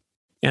 rep,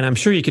 and I'm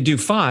sure you could do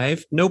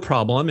 5, no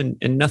problem,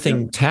 and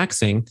nothing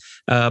taxing.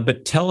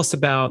 But tell us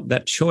about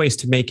that choice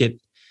to make it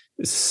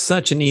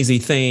such an easy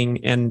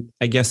thing and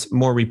I guess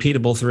more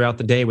repeatable throughout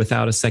the day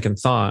without a second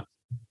thought.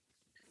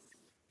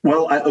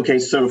 Well,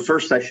 so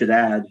first I should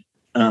add,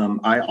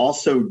 I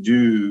also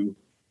do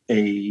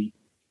a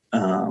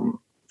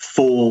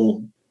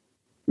full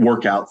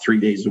workout 3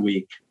 days a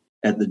week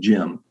at the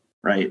gym,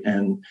 right?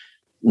 And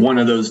one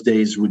of those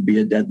days would be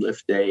a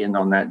deadlift day. And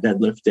on that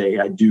deadlift day,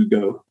 I do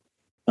go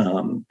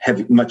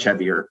heavy, much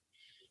heavier.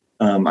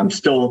 I'm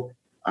still,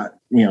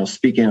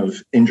 speaking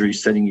of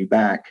injuries setting you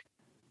back,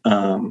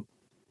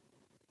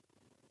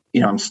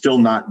 I'm still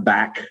not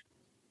back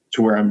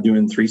to where I'm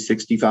doing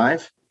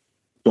 365,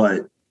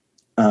 but,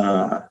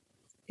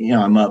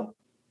 I'm up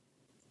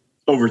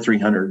over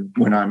 300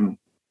 when I'm,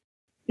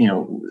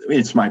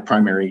 it's my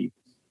primary,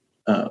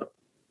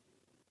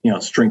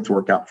 strength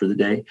workout for the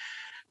day.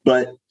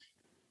 But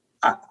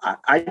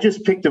I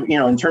just picked up,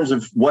 in terms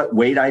of what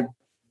weight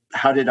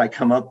how did I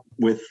come up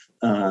with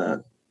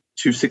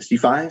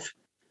 265?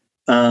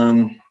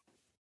 I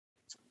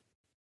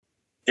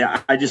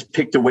just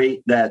picked a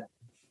weight that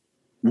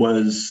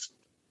was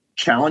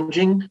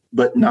challenging,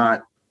 but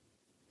not,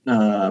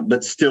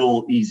 but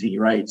still easy,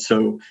 right?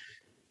 So,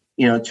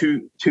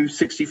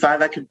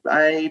 265,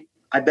 I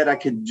bet I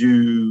could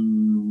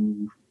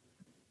do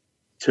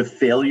to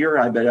failure.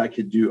 I bet I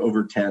could do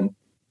over 10,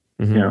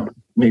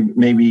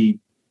 maybe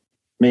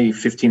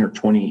 15 or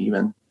 20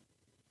 even.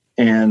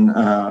 And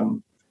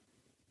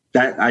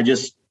that I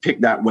just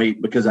picked that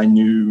weight because I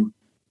knew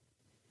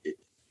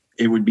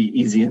it would be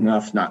easy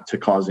enough not to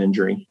cause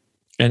injury.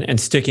 And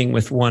sticking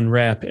with 1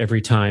 rep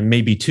every time,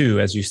 maybe 2,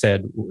 as you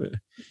said.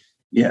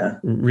 Yeah.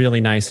 Really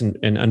nice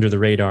and under the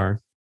radar.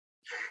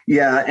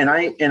 Yeah. And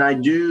I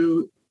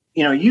do,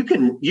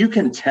 you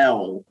can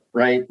tell,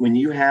 right, when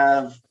you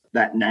have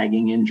that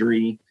nagging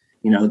injury,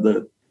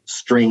 the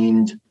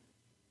strained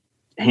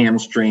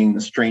hamstring,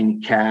 the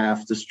strained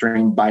calf, the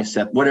strained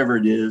bicep, whatever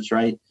it is,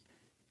 right?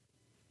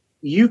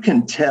 You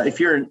can tell if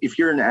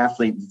you're an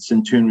athlete that's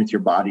in tune with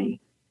your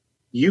body,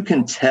 you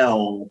can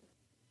tell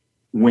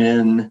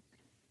when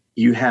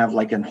you have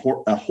like a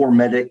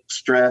hormetic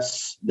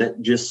stress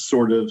that just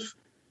sort of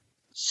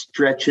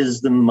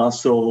stretches the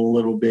muscle a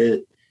little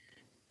bit,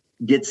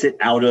 gets it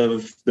out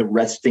of the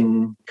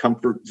resting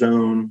comfort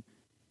zone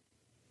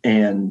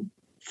and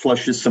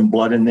flushes some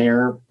blood in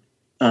there,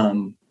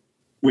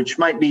 which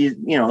might be,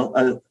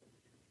 to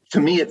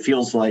me, it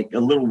feels like a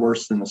little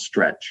worse than a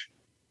stretch,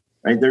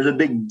 right? There's a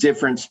big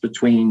difference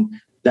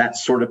between that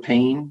sort of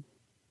pain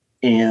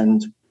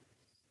and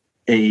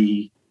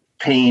a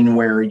pain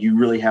where you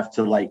really have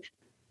to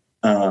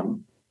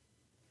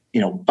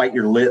bite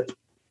your lip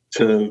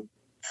to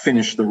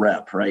finish the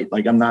rep, right?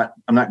 Like I'm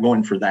not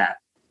going for that.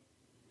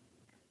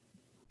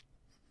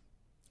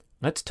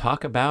 Let's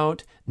talk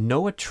about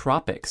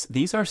nootropics.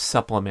 These are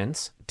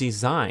supplements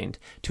designed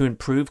to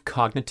improve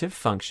cognitive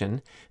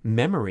function,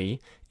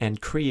 memory,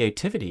 and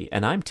creativity.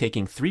 And I'm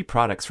taking 3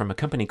 products from a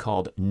company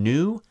called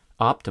Nu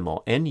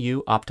Optimal,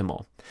 NU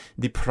Optimal.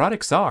 The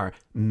products are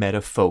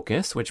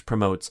MetaFocus, which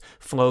promotes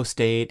flow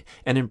state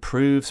and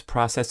improves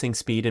processing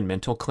speed and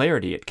mental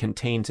clarity. It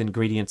contains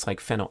ingredients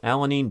like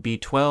phenylalanine,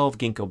 B12,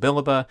 ginkgo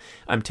biloba.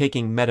 I'm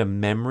taking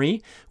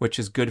MetaMemory, which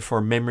is good for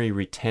memory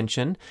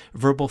retention,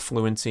 verbal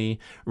fluency,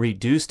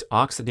 reduced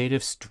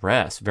oxidative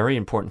stress, very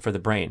important for the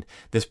brain.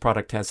 This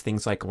product has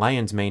things like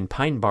lion's mane,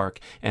 pine bark,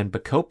 and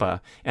bacopa.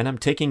 And I'm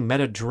taking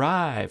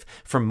MetaDrive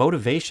for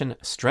motivation,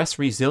 stress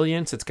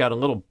resilience. It's got a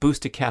little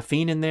boost of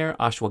caffeine in there,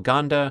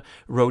 ashwagandha,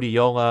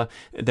 rhodiola.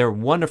 They're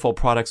wonderful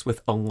products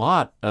with a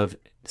lot of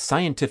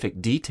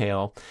scientific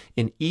detail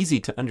in easy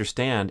to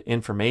understand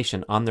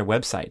information on their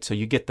website. So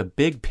you get the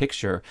big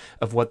picture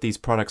of what these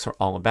products are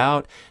all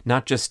about,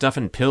 not just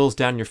stuffing pills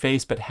down your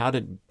face, but how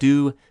to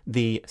do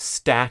the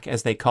stack,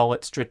 as they call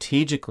it,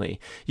 strategically.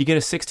 You get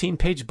a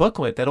 16-page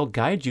booklet that'll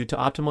guide you to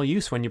optimal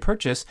use when you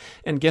purchase.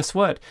 And guess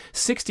what?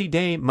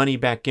 60-day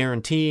money-back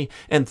guarantee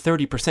and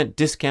 30%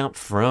 discount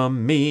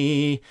from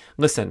me.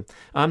 Listen,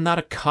 I'm not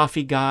a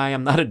coffee guy,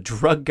 I'm not a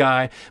drug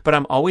guy, but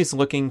I'm always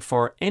looking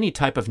for any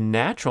type of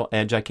natural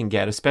edge I can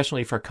get,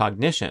 especially for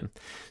cognition.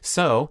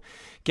 So,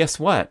 guess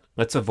what?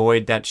 Let's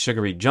avoid that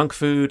sugary junk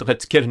food.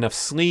 Let's get enough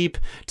sleep,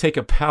 take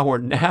a power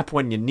nap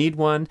when you need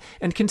one,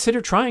 and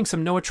consider trying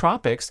some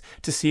nootropics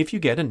to see if you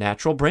get a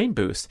natural brain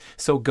boost.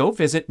 So go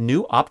visit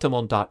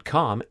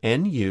newoptimal.com,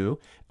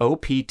 NUOPTIMAL,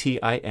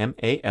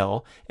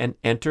 and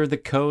enter the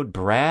code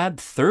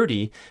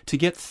BRAD30 to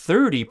get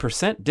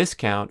 30%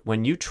 discount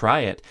when you try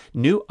it.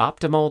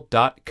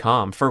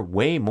 Newoptimal.com for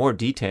way more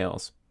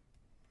details.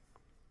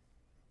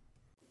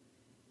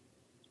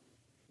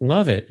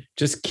 Love it.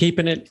 Just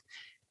keeping it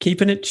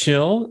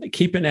chill,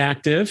 keeping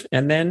active.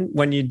 And then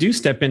when you do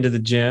step into the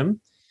gym,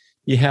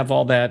 you have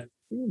all that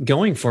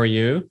going for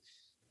you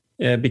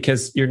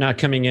because you're not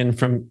coming in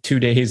from 2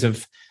 days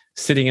of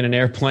sitting in an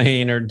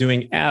airplane or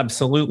doing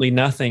absolutely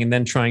nothing and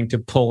then trying to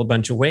pull a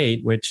bunch of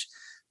weight, which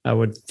I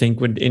would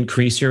think would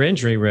increase your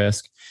injury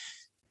risk.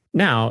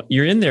 Now,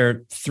 you're in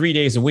there 3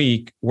 days a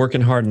week working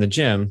hard in the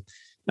gym.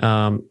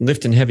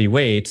 Lifting heavy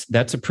weights,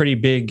 that's a pretty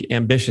big,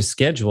 ambitious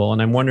schedule.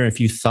 And I'm wondering if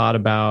you thought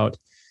about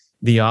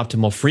the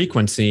optimal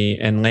frequency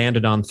and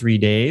landed on 3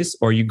 days,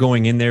 or are you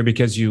going in there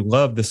because you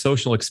love the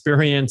social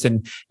experience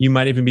and you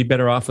might even be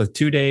better off with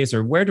 2 days?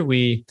 Or how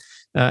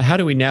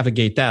do we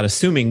navigate that?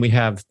 Assuming we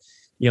have,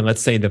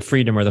 let's say the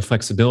freedom or the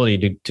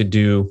flexibility to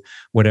do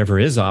whatever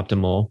is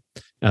optimal.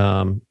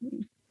 How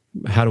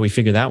do we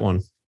figure that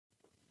one?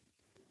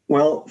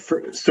 Well,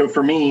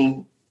 for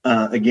me,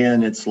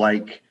 again, it's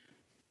like,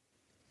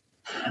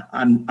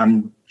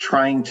 I'm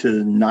trying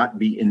to not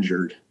be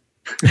injured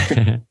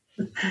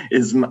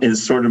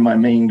is sort of my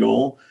main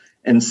goal.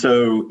 And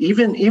so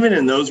even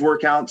in those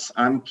workouts,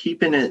 I'm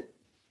keeping it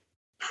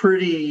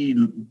pretty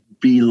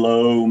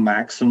below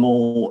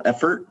maximal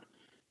effort.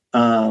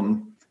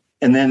 And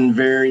then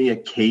very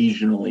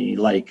occasionally,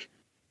 like,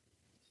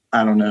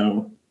 I don't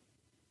know,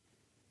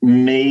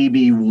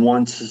 maybe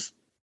once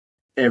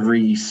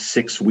every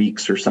 6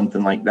 weeks or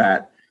something like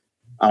that,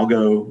 I'll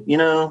go,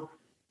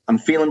 I'm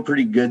feeling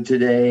pretty good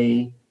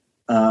today.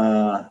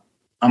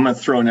 I'm going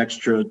to throw an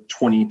extra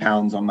 20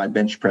 pounds on my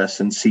bench press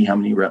and see how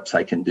many reps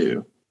I can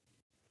do.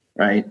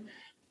 Right.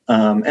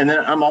 And then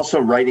I'm also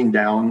writing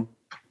down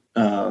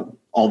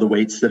all the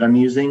weights that I'm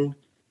using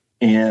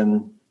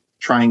and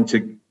trying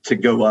to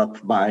go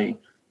up by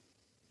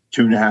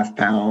 2.5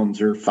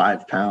 pounds or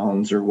 5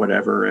 pounds or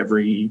whatever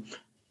every,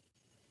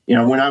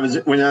 when I was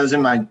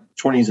in my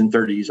 20s and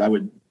 30s, I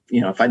would,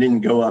 if I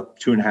didn't go up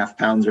 2.5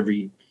 pounds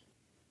every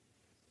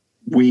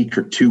week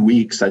or 2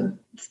 weeks, I'd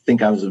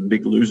think I was a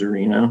big loser,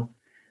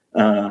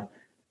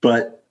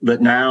 but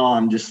now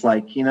I'm just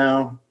like,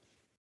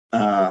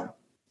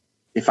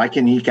 if I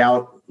can eke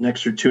out an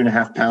extra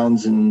 2.5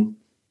 pounds in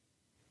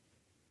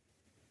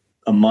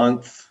a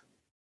month,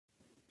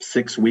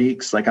 6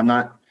 weeks, like I'm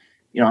not,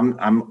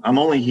 I'm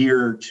only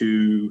here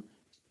to,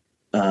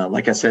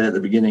 like I said at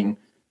the beginning,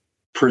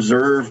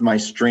 preserve my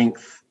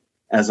strength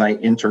as I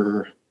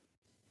enter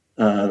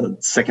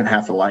second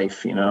half of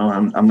life.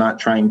 I'm not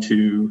trying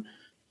to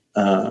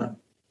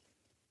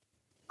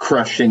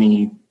crush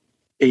any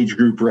age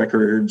group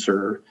records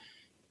or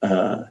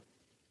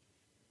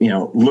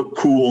look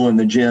cool in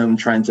the gym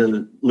trying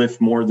to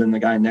lift more than the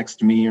guy next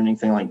to me or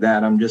anything like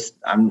that. I'm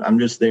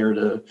just there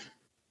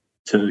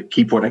to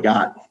keep what I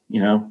got.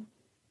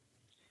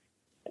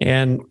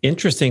 And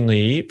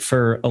interestingly,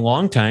 for a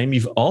long time,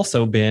 you've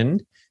also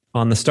been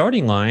on the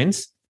starting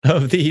lines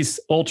of these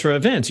ultra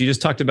events. You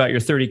just talked about your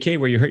 30K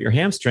where you hurt your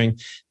hamstring.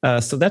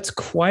 So that's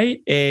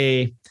quite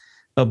a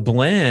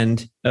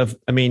blend of,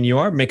 you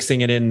are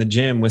mixing it in the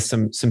gym with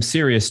some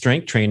serious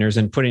strength trainers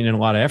and putting in a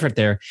lot of effort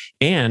there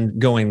and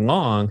going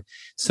long.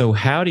 So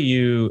how do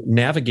you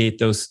navigate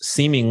those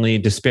seemingly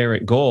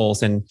disparate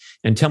goals? And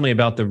tell me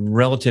about the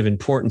relative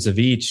importance of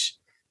each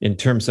in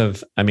terms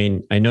of, I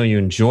know you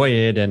enjoy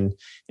it and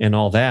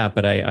all that,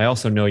 but I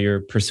also know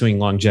you're pursuing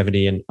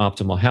longevity and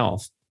optimal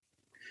health.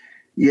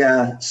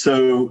 Yeah.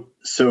 So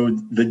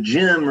the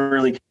gym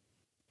really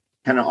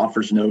kind of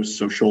offers no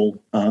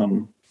social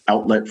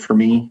outlet for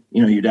me.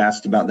 You'd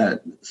asked about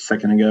that a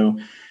second ago.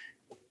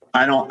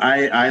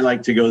 I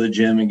like to go to the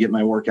gym and get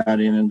my workout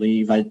in and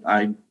leave.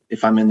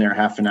 If I'm in there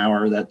half an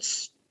hour,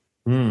 that's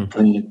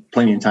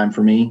plenty of time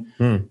for me.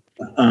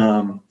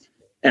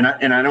 And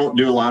I don't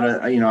do a lot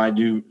of, I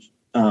do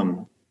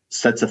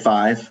sets of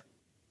 5.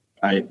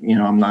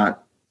 I'm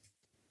not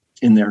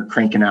in there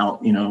cranking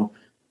out,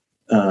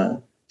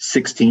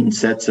 16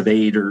 sets of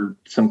 8 or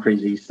some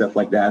crazy stuff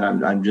like that.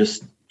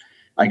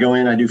 I go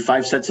in, I do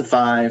 5 sets of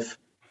 5.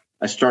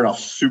 I start off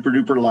super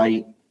duper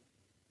light.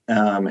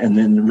 And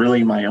then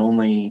really my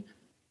only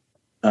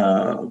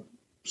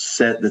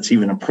set that's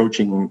even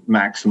approaching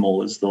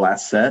maximal is the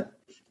last set.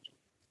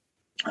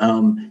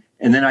 And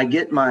then I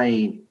get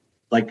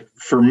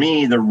for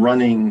me, the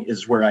running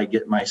is where I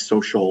get my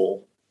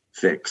social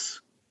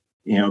fix,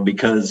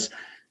 because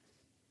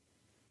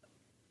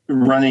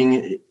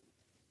running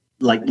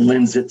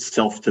lends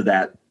itself to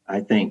that,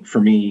 I think,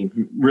 for me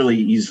really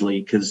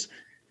easily, because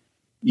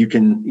you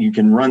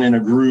can run in a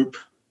group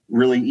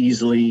really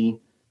easily.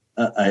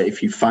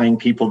 If you find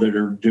people that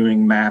are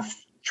doing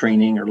math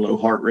training or low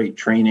heart rate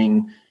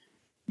training,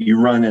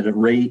 you run at a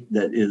rate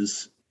that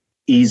is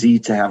easy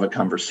to have a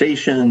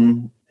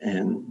conversation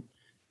and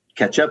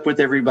catch up with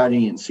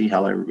everybody and see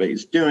how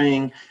everybody's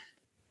doing.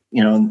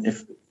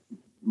 If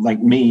like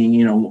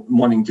me,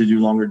 wanting to do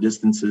longer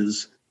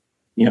distances,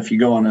 if you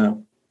go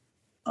on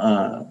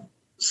a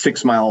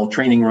 6 mile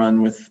training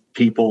run with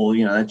people,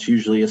 that's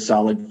usually a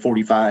solid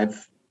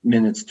 45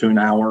 minutes to an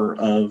hour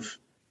of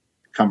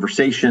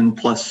conversation,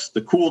 plus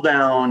the cool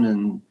down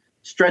and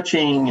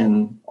stretching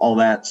and all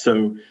that.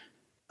 So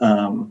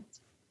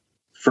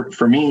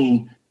for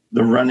me,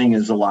 the running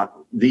is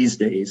these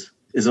days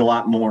is a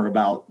lot more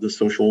about the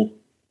social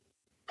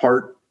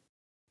part.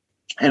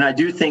 And I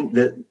do think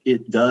that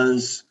it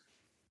does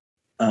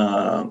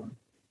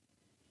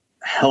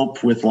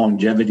help with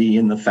longevity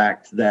in the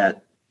fact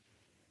that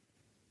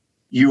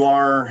you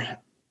are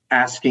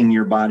asking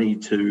your body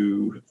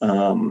to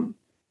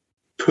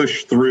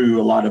push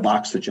through a lot of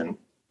oxygen,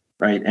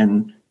 right?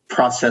 And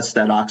process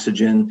that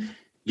oxygen,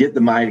 get the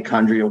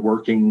mitochondria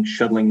working,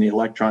 shuttling the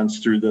electrons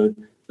through the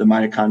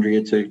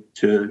mitochondria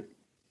to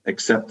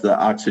accept the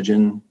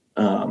oxygen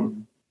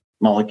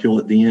molecule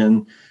at the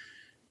end.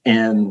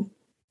 And,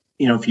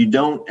 if you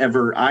don't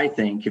ever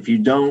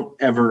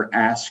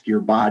ask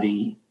your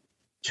body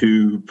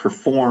to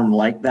perform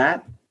like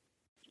that,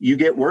 you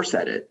get worse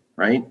at it,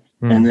 right?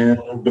 Mm. And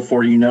then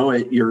before you know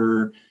it,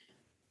 you're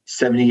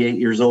 78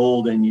 years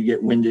old and you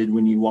get winded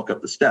when you walk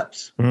up the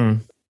steps.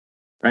 Mm.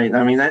 Right.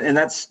 I mean,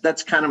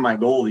 that's kind of my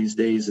goal these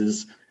days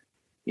is,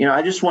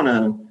 I just want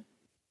to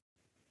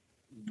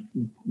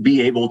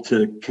be able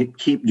to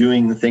keep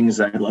doing the things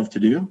I love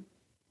to do.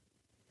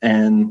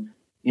 And,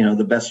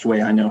 the best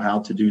way I know how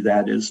to do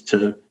that is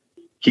to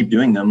keep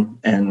doing them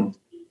and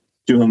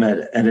do them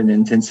at an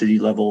intensity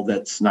level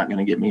that's not going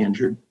to get me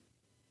injured.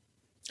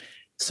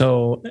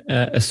 So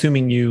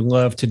assuming you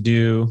love to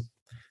do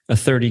a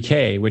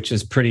 30K, which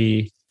is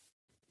pretty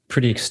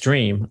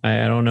extreme.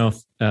 I don't know if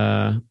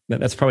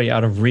that's probably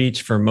out of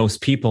reach for most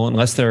people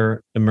unless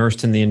they're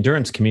immersed in the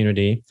endurance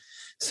community.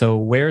 So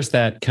where's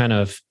that kind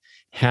of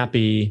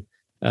happy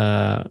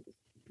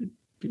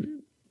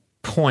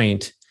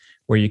point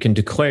where you can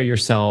declare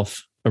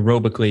yourself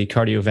aerobically,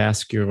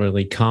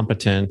 cardiovascularly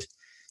competent?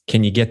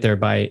 Can you get there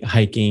by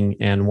hiking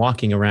and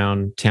walking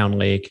around Town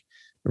Lake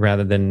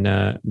rather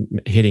than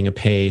hitting a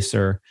pace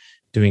or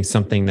doing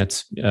something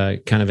that's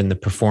kind of in the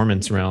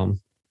performance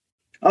realm?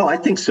 Oh, I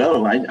think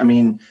so. I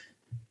mean,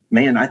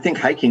 man, I think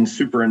hiking's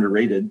super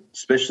underrated,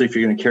 especially if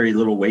you're going to carry a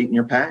little weight in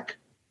your pack.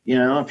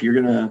 If you're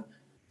going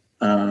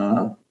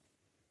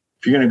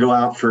to go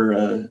out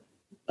for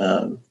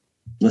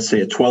let's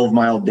say a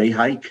 12-mile day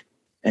hike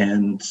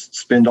and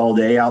spend all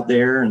day out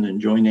there and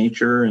enjoy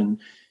nature and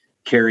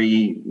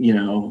carry, maybe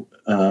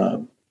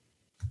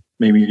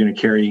you're going to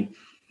carry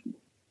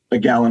a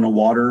gallon of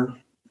water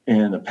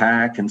and a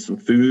pack and some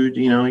food,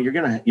 you're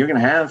going to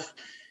have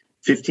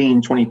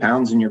 15, 20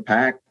 pounds in your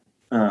pack.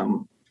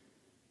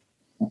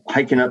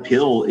 Hiking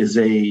uphill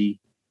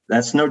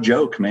that's no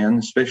joke, man,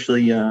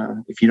 especially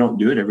if you don't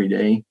do it every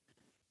day.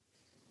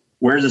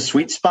 Where's the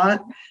sweet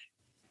spot?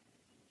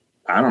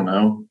 I don't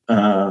know.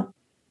 I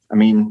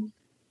mean,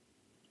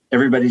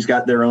 everybody's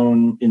got their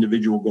own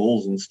individual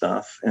goals and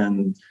stuff.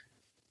 And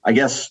I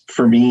guess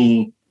for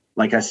me,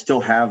 I still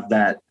have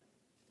that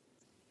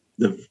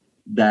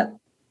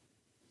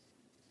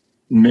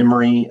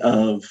memory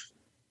of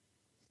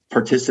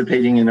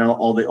participating in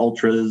all the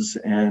ultras,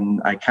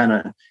 and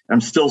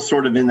I'm still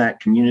sort of in that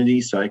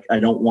community. So I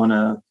don't want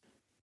to,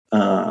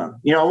 I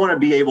want to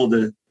be able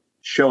to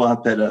show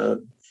up at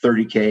a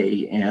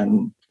 30K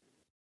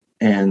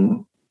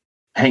and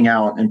hang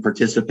out and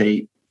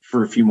participate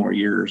for a few more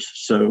years.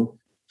 So,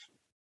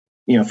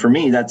 for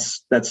me,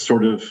 that's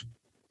sort of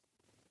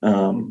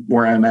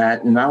where I'm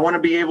at. And I want to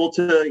be able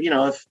to,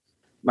 if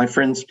my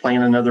friends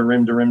plan another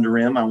rim to rim to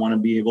rim, I want to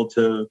be able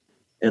to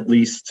at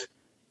least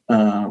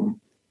entertain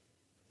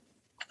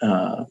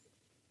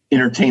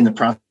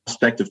the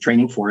prospect of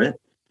training for it.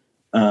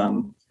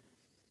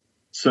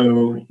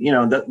 So,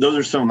 those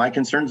are some of my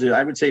concerns.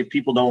 I would say if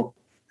people don't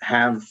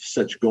have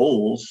such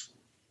goals,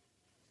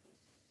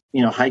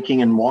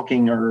 hiking and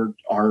walking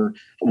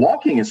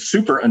walking is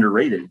super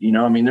underrated.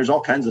 There's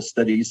all kinds of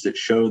studies that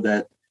show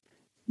that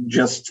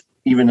just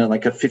even a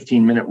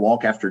 15-minute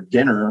walk after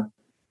dinner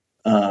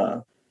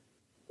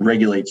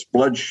regulates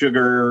blood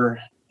sugar.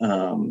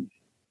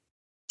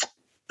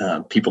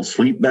 People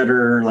sleep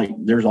better.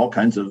 There's all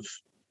kinds of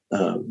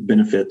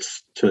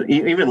benefits to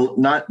even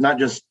not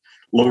just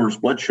lowers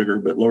blood sugar,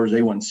 but lowers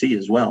A1C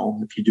as well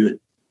if you do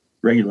it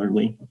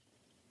regularly.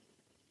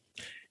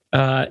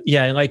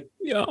 Yeah, like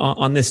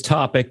on this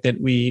topic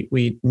that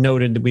we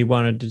noted that we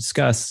wanted to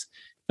discuss,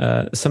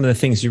 some of the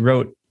things you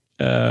wrote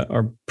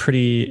are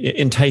pretty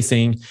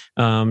enticing.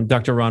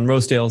 Dr. Ron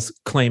Rosedale's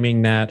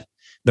claiming that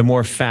the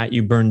more fat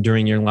you burn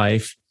during your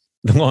life,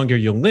 the longer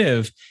you'll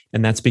live,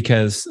 and that's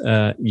because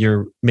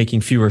you're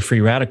making fewer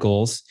free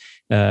radicals.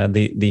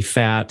 The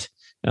fat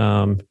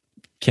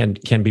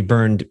can be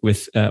burned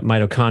with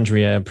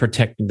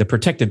mitochondria, the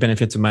protective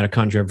benefits of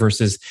mitochondria,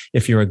 versus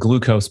if you're a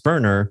glucose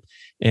burner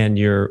and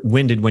you're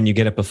winded when you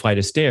get up a flight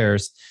of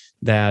stairs.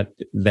 That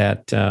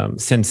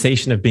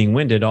sensation of being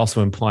winded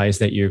also implies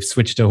that you've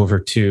switched over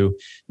to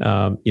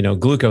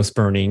glucose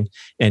burning,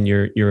 and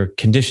your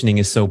conditioning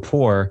is so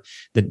poor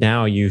that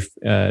now you've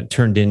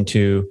turned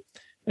into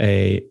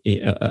a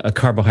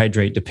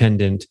carbohydrate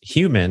dependent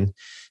human,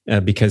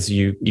 because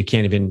you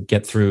can't even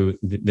get through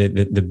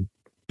the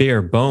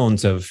bare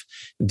bones of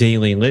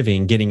daily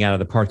living, getting out of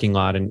the parking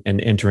lot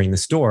and entering the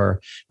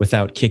store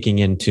without kicking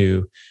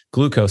into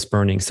glucose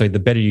burning. So the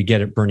better you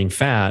get at burning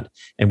fat,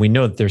 and we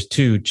know that there's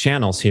two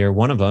channels here.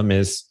 One of them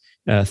is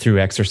through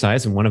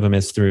exercise, and one of them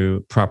is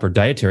through proper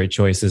dietary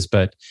choices.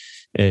 But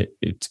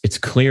it's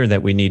clear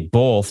that we need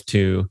both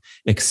to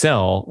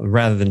excel,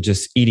 rather than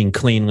just eating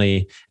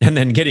cleanly and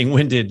then getting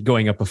winded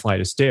going up a flight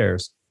of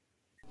stairs.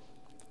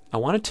 I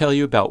want to tell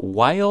you about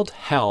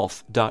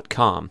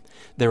wildhealth.com.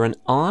 They're an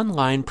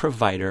online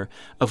provider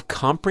of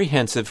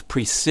comprehensive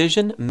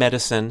precision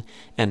medicine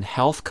and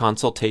health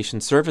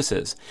consultation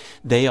services.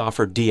 They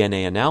offer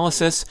DNA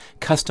analysis,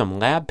 custom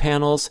lab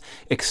panels,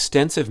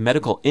 extensive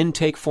medical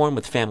intake form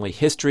with family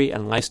history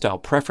and lifestyle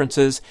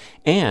preferences,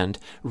 and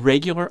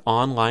regular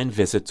online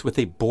visits with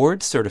a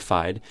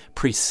board-certified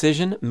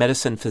precision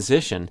medicine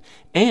physician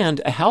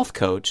and a health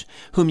coach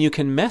whom you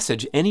can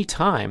message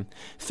anytime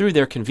through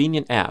their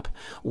convenient app.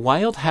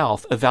 Wild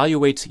Health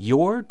evaluates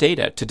your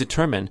data to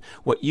determine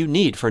what you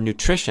need for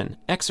nutrition,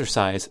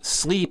 exercise,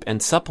 sleep,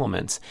 and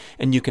supplements,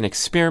 and you can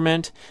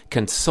experiment,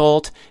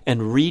 consult, and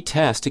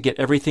retest to get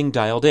everything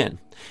dialed in.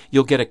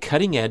 You'll get a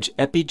cutting-edge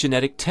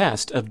epigenetic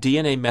test of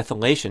DNA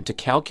methylation to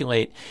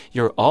calculate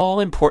your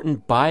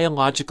all-important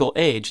biological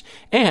age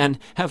and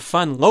have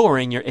fun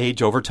lowering your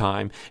age over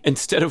time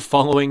instead of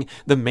following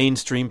the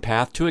mainstream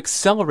path to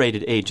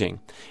accelerated aging.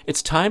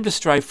 It's time to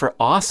strive for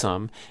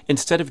awesome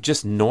instead of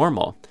just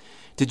normal.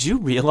 Did you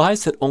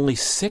realize that only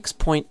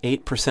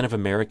 6.8% of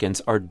Americans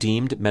are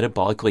deemed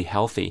metabolically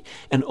healthy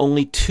and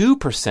only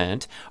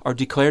 2% are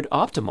declared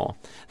optimal?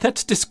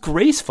 That's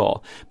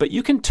disgraceful, but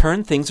you can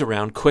turn things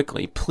around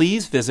quickly.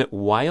 Please visit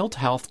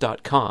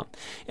wildhealth.com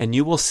and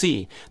you will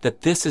see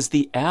that this is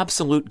the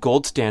absolute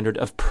gold standard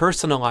of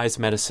personalized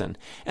medicine,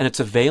 and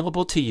it's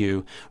available to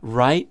you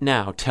right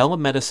now.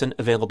 Telemedicine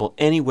available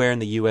anywhere in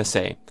the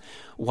USA.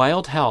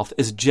 Wild Health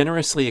is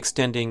generously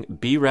extending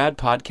BRAD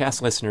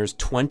podcast listeners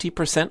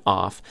 20%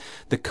 off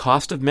the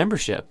cost of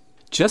membership.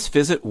 Just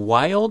visit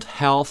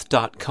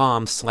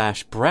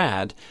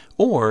wildhealth.com/Brad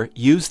or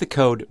use the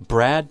code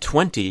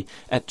BRAD20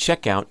 at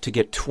checkout to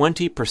get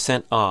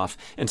 20% off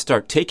and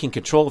start taking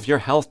control of your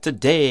health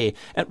today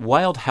at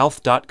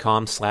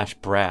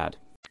wildhealth.com/Brad.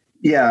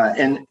 Yeah.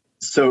 And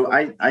so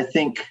I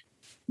think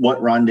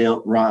what Ron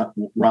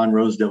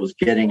Rosedale was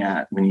getting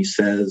at when he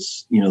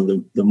says,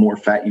 the more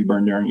fat you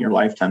burn during your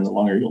lifetime, the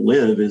longer you'll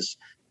live, is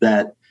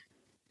that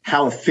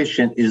how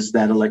efficient is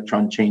that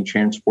electron chain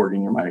transport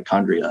in your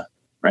mitochondria,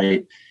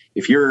 right?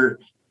 If you're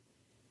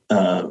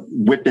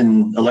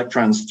whipping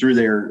electrons through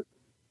there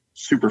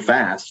super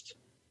fast,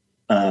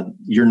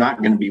 you're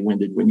not going to be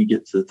winded when you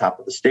get to the top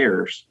of the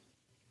stairs.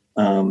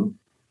 And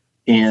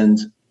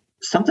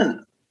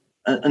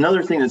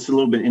another thing that's a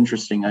little bit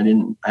interesting, I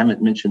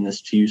haven't mentioned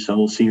this to you, so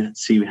we'll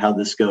see how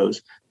this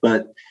goes.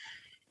 But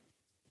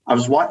I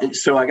was watching,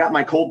 so I got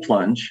my cold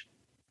plunge,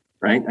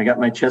 right? I got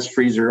my chest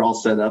freezer all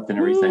set up and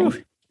everything.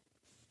 Ooh.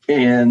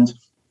 And,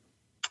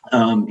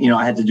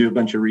 I had to do a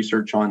bunch of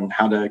research on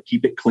how to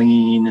keep it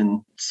clean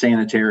and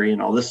sanitary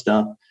and all this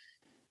stuff.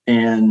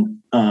 And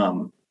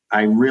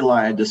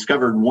I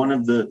discovered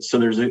so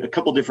there's a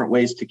couple different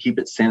ways to keep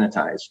it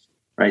sanitized,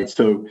 right?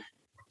 So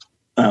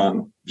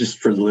just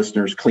for the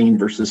listeners, clean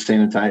versus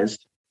sanitized.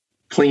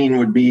 Clean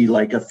would be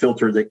like a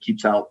filter that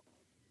keeps out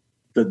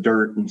the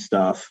dirt and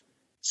stuff.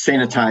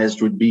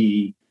 Sanitized would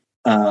be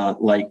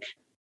like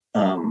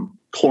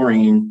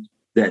chlorine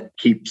that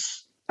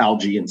keeps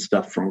algae and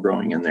stuff from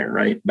growing in there,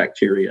 right?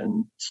 Bacteria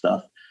and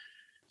stuff.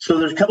 So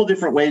there's a couple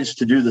different ways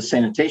to do the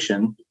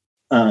sanitation.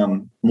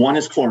 One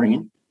is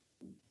chlorine,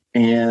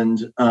 and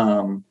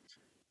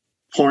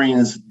chlorine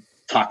is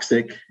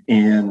toxic,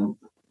 and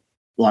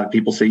a lot of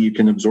people say you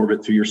can absorb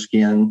it through your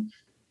skin.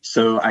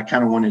 So I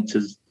kind of wanted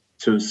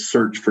to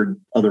search for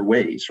other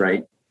ways,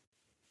 right?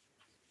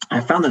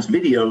 I found this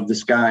video of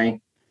this guy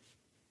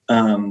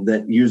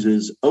that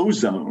uses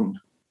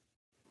ozone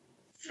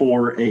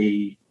for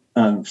a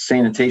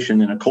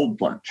sanitation in a cold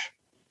plunge.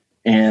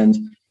 And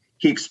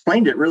he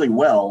explained it really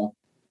well.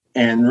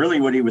 And really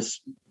what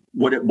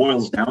it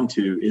boils down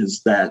to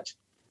is that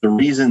the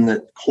reason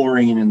that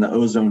chlorine and the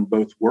ozone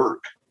both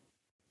work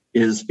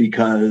is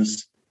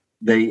because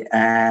they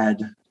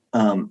add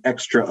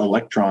extra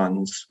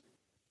electrons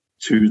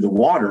to the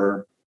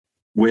water,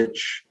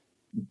 which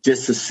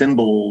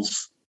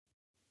disassembles.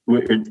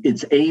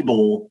 It's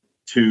able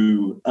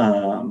to,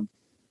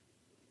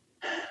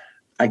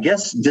 I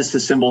guess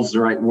disassemble is the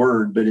right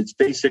word, but it's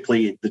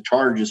basically the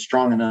charge is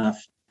strong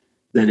enough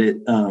that it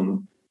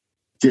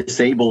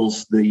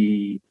disables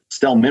the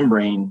cell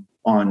membrane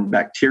on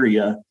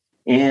bacteria,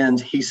 and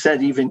he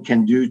said even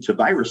can do to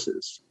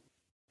viruses.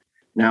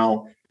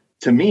 Now,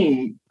 to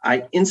me,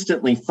 I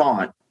instantly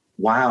thought,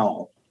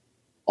 wow,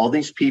 all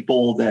these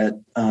people that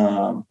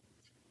are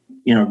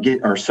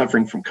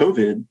suffering from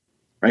COVID,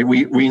 right?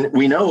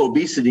 We know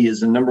obesity is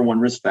the number one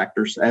risk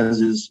factor,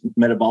 as is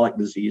metabolic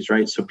disease,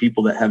 right? So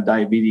people that have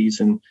diabetes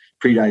and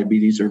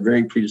prediabetes are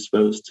very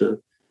predisposed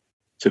to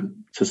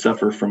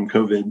suffer from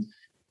COVID,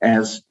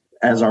 as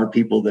are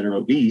people that are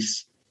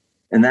obese.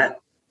 And that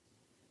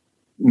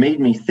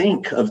made me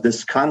think of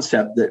this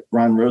concept that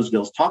Ron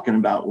Rosedale's talking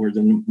about, where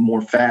the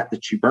more fat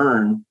that you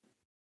burn,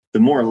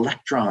 the more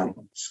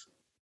electrons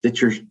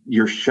that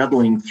you're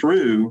shuttling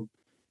through.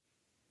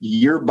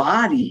 Your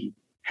body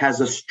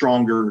has a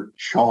stronger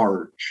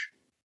charge.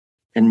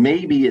 And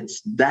maybe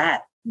it's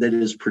that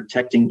is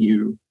protecting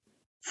you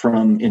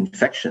from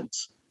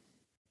infections.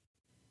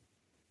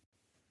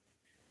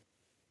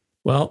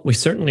 Well, we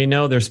certainly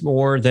know there's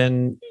more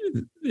than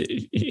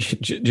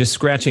just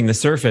scratching the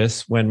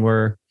surface when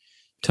we're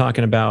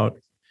talking about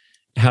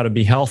how to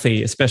be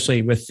healthy,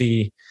 especially with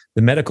the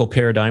medical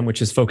paradigm,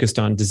 which is focused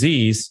on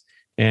disease,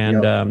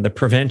 and the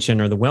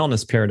prevention or the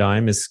wellness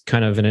paradigm is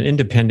kind of an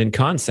independent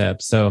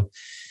concept. So,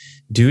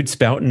 dude,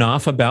 spouting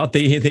off about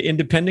the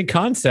independent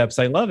concepts.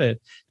 I love it.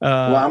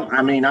 Well,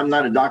 I'm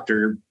not a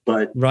doctor,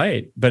 but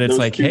right. But it's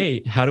like,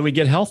 hey, how do we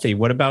get healthy?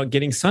 What about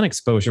getting sun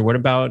exposure? What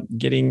about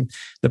getting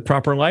the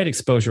proper light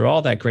exposure?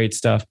 All that great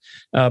stuff.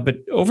 But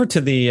over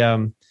to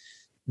the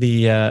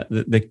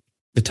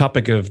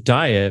topic of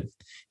diet,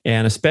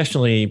 and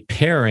especially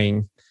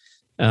pairing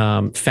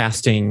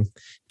fasting,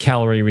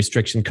 calorie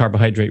restriction,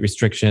 carbohydrate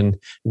restriction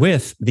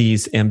with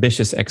these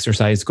ambitious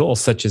exercise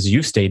goals, such as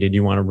you stated.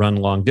 You want to run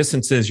long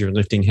distances, you're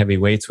lifting heavy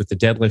weights with the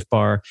deadlift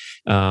bar.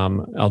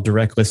 I'll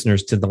direct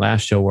listeners to the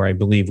last show where I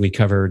believe we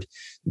covered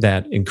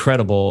that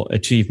incredible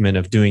achievement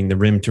of doing the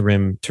rim to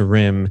rim to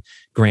rim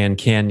Grand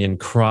Canyon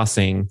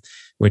crossing,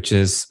 which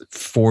is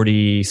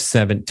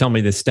 47, tell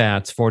me the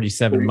stats,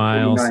 47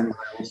 miles,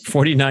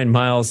 49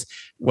 miles,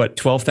 what,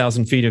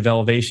 12,000 feet of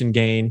elevation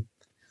gain?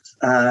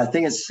 I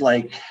think it's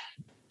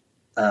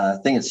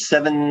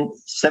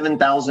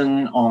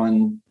 7,000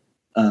 on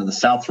the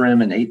south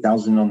rim and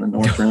 8,000 on the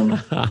north rim.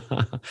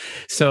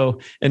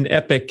 So an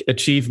epic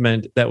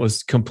achievement that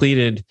was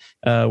completed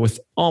with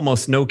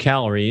almost no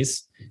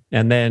calories.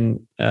 And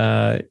then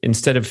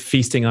instead of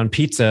feasting on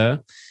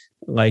pizza,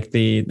 like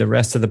the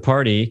rest of the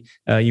party,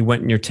 you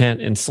went in your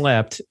tent and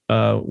slept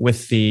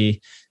with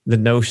the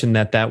notion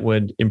that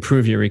would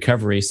improve your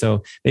recovery.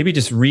 So maybe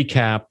just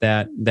recap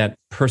that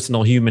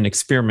personal human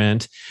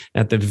experiment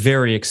at the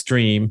very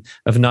extreme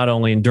of not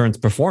only endurance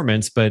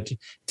performance, but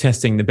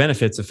testing the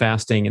benefits of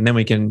fasting. And then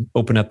we can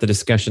open up the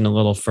discussion a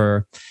little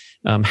for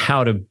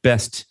how to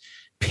best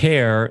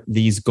pair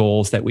these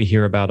goals that we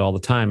hear about all the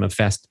time of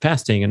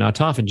fasting and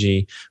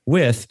autophagy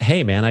with,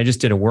 hey man, I just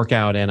did a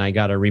workout and I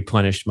got to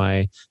replenish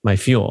my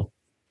fuel.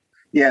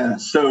 Yeah.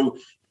 So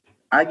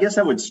I guess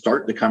I would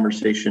start the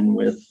conversation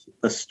with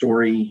a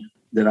story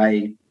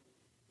that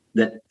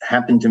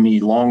happened to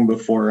me long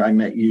before I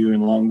met you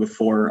and long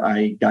before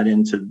I got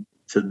into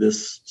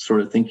this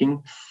sort of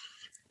thinking.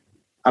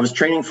 I was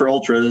training for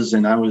ultras,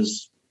 and I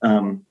was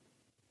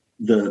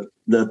the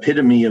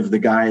epitome of the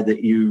guy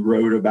that you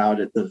wrote about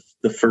at the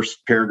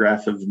first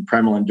paragraph of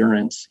Primal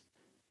Endurance,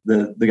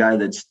 the guy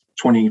that's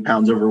 20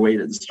 pounds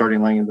overweight at the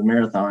starting line of the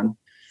marathon.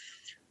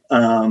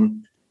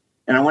 And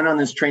I went on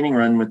this training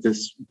run with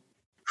this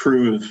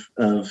crew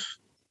of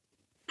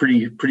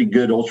pretty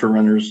good ultra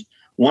runners.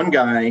 One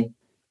guy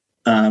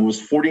was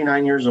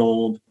 49 years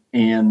old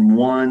and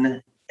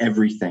won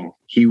everything.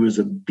 He was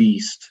a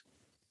beast.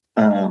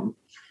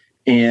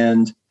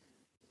 And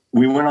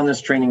we went on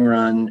this training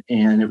run,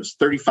 and it was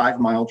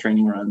 35-mile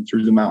training run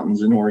through the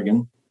mountains in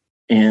Oregon.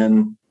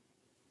 And,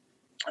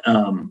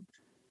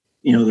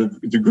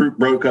 the group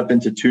broke up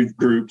into two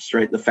groups,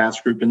 right? The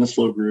fast group and the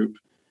slow group.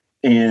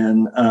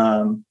 And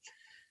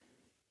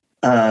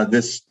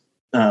this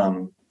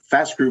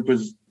fast group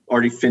was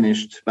already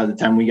finished by the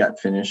time we got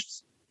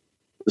finished.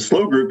 The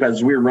slow group,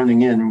 as we were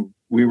running in,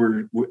 we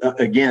were,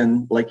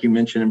 again, like you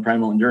mentioned in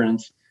Primal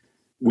Endurance,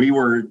 we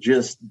were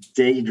just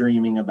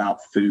daydreaming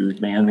about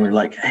food, man. We're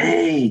like,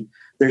 hey,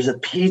 there's a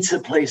pizza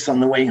place on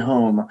the way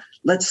home.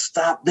 Let's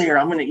stop there.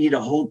 I'm going to eat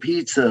a whole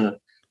pizza.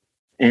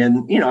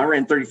 And, I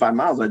ran 35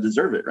 miles. I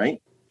deserve it,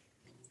 right?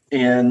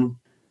 And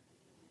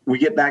we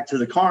get back to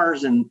the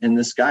cars, and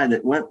this guy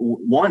that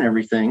won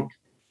everything,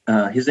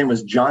 his name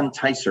was John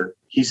Tyser.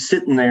 He's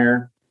sitting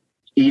there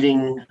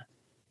eating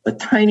a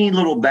tiny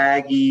little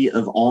baggie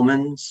of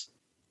almonds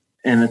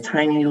and a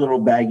tiny little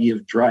baggie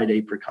of dried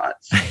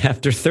apricots.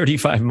 After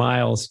 35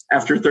 miles.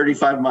 After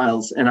 35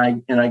 miles. And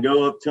I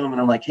go up to him and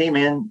I'm like, hey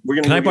man, we're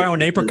going to. Can I borrow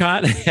an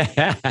apricot?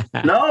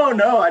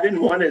 No, I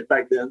didn't want it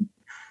back then.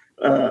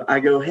 I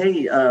go,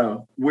 hey,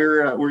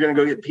 we're going to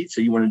go get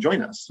pizza. You want to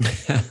join us?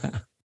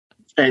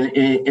 and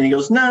he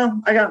goes,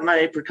 no, I got my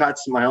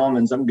apricots and my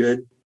almonds. I'm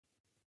good.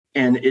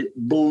 And it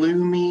blew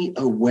me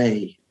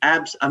away.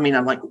 I mean,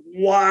 I'm like,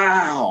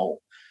 wow.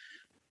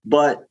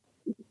 But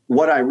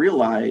what I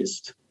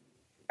realized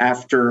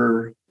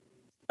after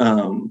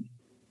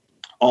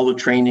all the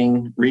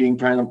training, reading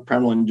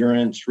primal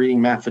endurance, reading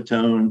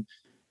Maffetone,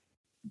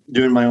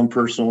 doing my own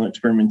personal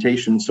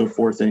experimentation, so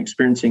forth, and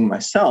experiencing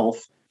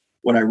myself,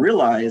 what I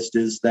realized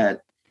is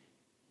that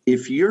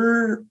if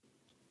you're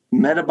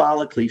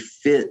metabolically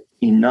fit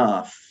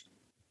enough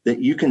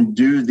that you can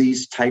do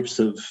these types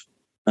of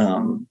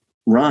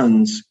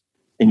runs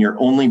and you're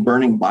only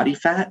burning body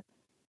fat,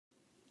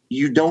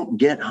 you don't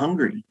get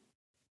hungry.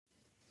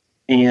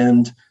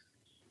 And,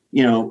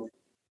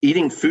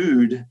 eating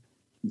food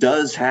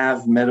does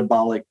have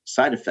metabolic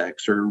side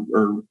effects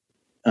or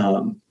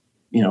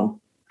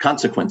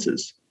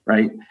consequences,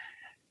 right?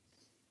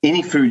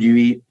 Any food you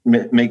eat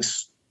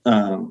makes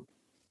the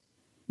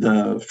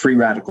free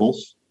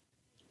radicals.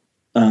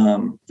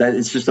 That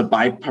it's just a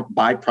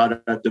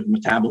byproduct of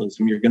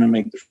metabolism. You're going to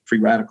make the free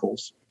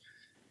radicals.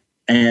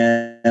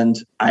 And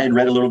I had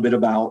read a little bit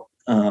about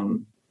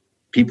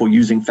people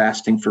using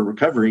fasting for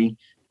recovery.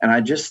 And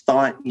I just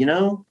thought,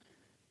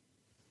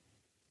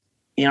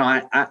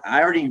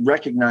 I already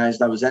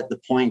recognized I was at the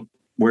point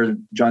where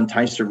John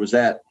Tyser was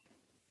at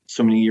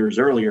so many years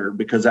earlier,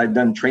 because I'd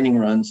done training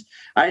runs.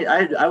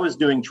 I was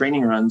doing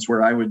training runs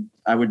where I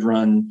would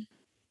run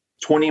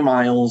 20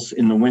 miles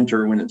in the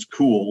winter when it's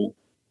cool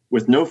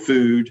with no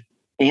food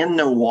and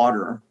no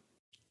water,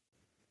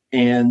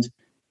 and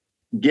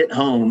get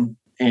home.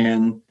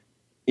 And,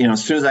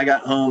 as soon as I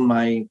got home,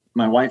 my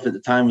wife at the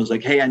time was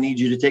like, hey, I need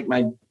you to take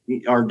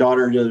our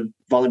daughter to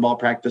volleyball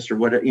practice or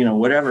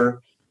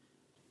whatever.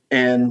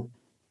 And,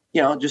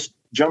 just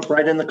jump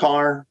right in the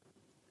car,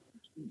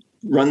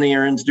 run the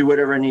errands, do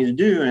whatever I need to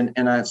do.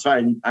 And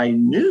I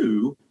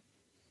knew,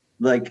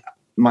 like,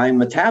 my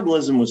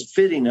metabolism was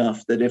fit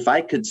enough that if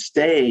I could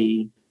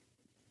stay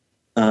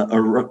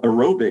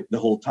aerobic the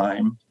whole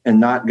time and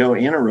not go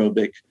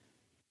anaerobic,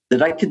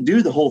 that I could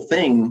do the whole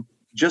thing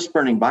just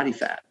burning body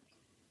fat.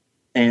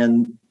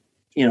 And,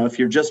 if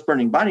you're just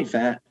burning body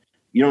fat,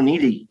 you don't need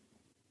to eat.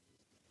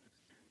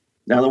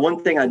 Now, the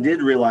one thing I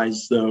did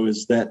realize, though,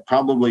 is that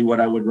probably what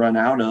I would run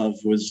out of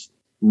was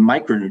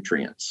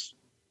micronutrients,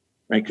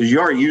 right? Because you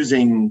are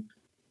using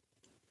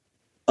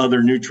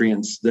other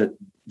nutrients that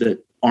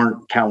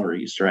aren't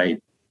calories,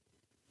 right?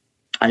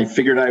 I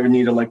figured I would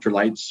need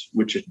electrolytes,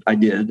 which I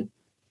did.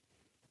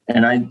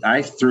 And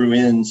I threw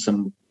in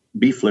some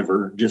beef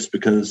liver just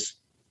because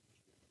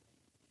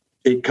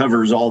it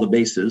covers all the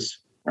bases,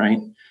 right?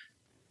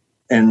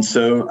 And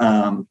so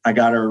I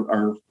got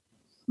our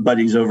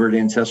buddies over at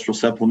Ancestral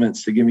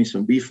Supplements to give me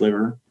some beef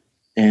liver,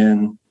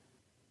 and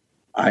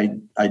I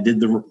did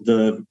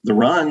the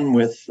run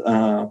with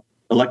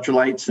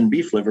electrolytes and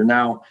beef liver.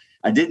 Now,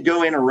 I did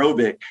go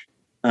anaerobic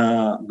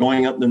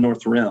going up the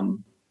North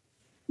Rim,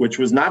 which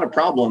was not a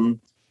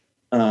problem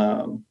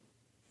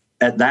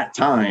at that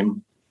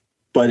time.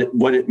 But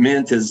what it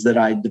meant is that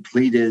I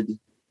depleted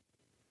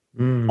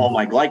all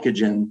my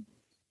glycogen,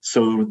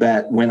 so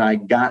that when I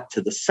got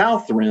to the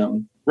South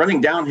Rim,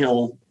 running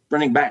downhill,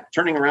 running back,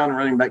 turning around and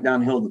running back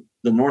downhill,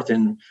 the north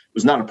end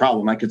was not a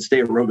problem. I could stay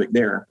aerobic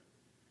there.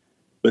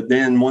 But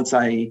then once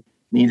I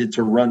needed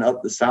to run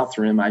up the South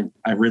Rim, I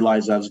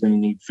realized I was going to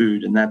need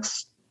food. And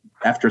that's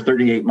after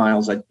 38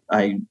 miles,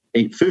 I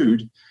ate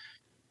food.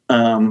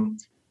 But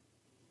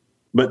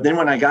then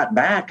when I got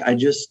back, I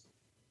just,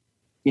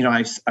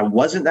 I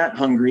wasn't that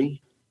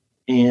hungry.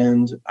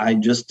 And I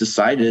just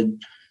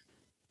decided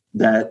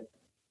that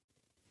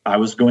I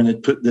was going to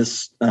put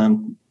this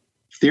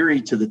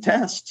theory to the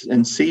test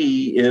and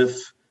see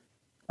if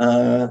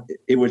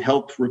it would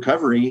help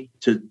recovery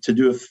to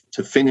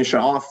finish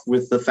off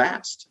with the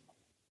fast.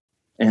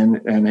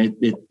 And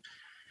it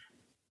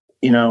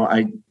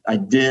I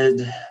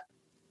did.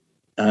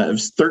 It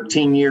was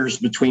 13 years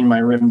between my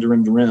rim to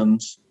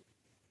rims.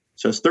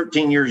 So it's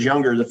 13 years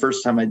younger the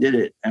first time I did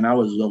it, and I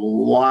was a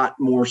lot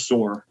more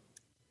sore.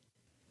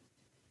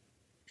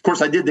 Of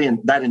course, I did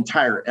that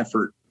entire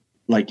effort,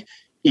 like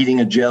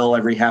eating a gel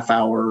every half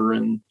hour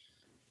and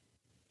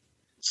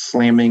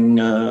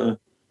slamming. I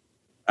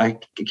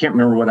can't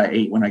remember what I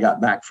ate when I got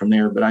back from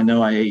there, but I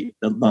know I ate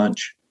a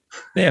bunch.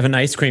 They have an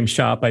ice cream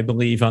shop, I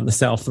believe, on the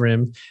South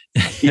Rim.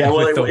 Yeah,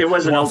 well, it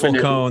wasn't waffle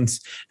open.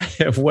 Cones,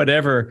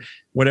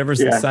 whatever's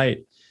in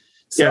sight.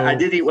 So, yeah, I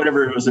did eat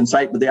whatever was in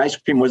sight, but the ice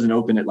cream wasn't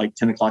open at like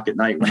 10 o'clock at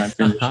night when I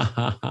finished.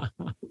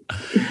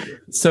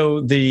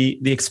 So the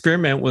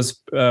experiment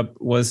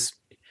was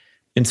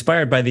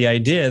inspired by the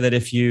idea that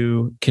if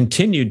you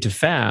continued to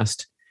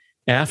fast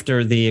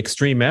after the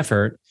extreme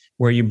effort,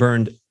 where you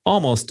burned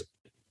almost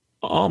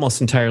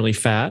entirely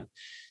fat,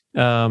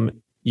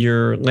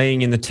 you're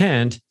laying in the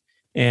tent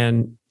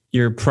and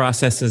your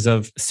processes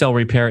of cell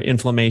repair,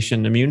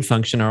 inflammation, immune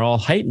function are all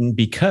heightened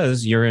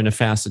because you're in a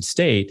fasted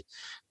state.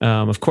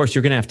 Of course,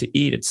 you're going to have to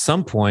eat at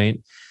some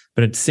point,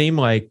 but it seemed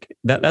like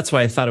that's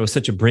why I thought it was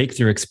such a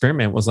breakthrough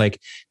experiment, was like,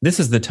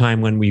 this is the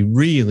time when we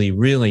really,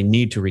 really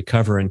need to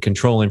recover and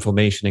control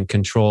inflammation and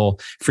control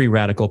free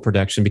radical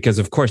production, because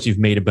of course you've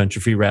made a bunch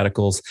of free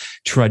radicals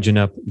trudging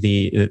up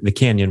the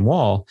canyon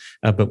wall,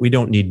 but we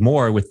don't need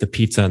more with the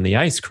pizza and the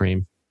ice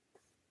cream.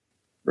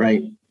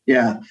 Right.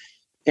 Yeah.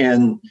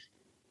 And,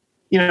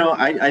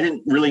 I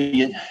didn't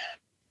really,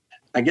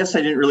 I guess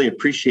I didn't really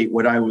appreciate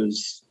what I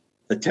was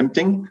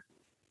attempting.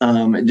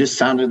 It just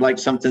sounded like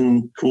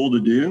something cool to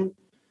do.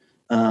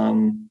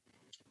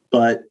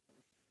 But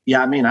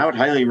yeah, I mean, I would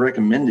highly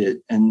recommend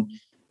it. And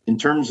in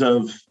terms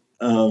of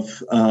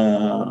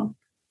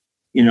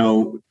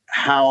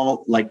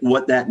how, like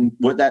what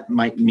that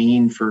might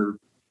mean for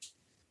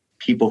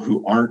people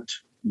who aren't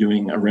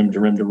doing a rim to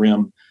rim to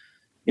rim,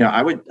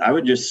 I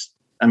would just,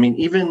 I mean,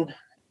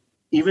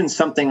 even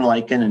something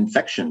like an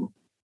infection,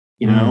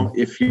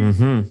 if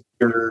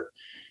you're,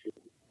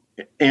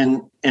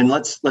 and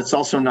let's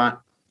also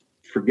not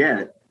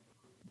forget,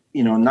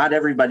 not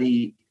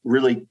everybody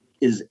really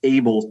is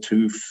able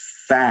to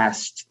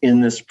fast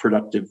in this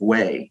productive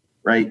way,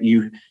 right?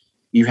 You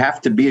have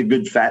to be a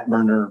good fat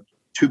burner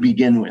to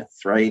begin with,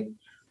 right?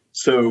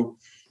 So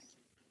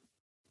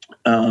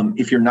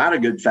if you're not a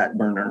good fat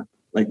burner,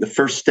 like the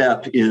first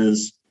step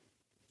is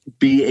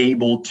be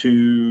able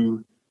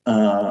to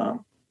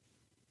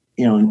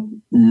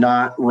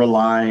not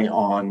rely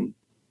on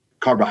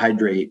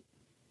carbohydrate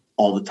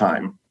all the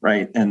time,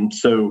 right? And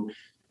so,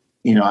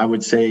 I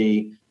would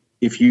say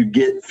if you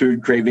get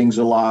food cravings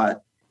a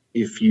lot,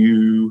 if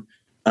you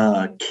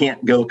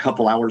can't go a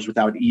couple hours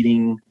without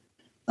eating,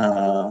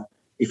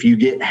 if you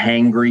get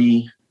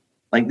hangry,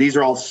 like these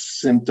are all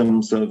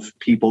symptoms of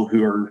people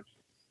who are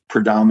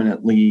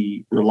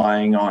predominantly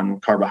relying on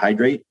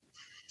carbohydrate.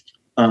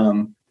 If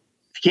you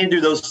can't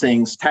do those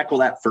things, tackle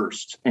that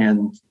first,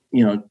 and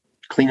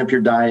clean up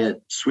your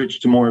diet, switch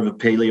to more of a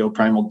paleo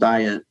primal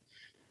diet,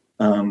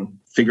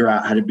 figure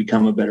out how to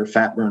become a better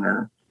fat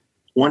burner.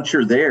 Once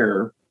you're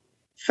there,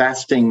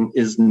 fasting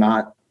is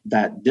not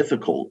that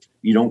difficult.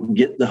 You don't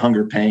get the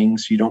hunger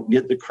pangs, you don't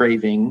get the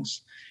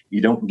cravings,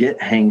 you don't get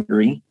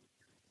hangry.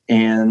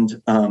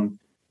 And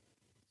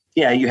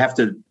you have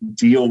to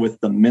deal with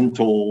the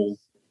mental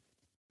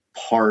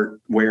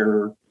part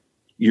where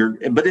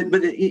but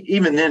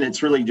even then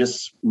it's really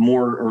just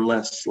more or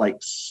less like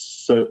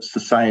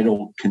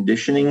societal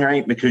conditioning,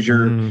 right? Because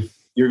you're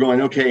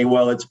going, okay,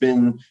 well, it's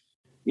been,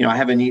 I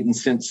haven't eaten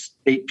since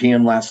 8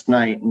 p.m. last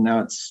night, and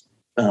now it's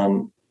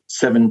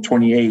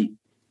 7:28.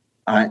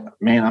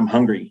 I'm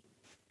hungry.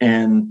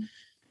 And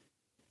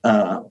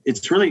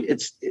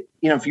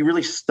if you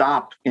really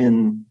stop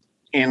and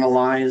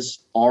analyze,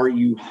 are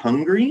you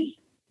hungry?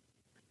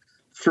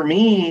 For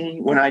me,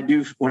 when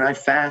I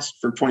fast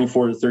for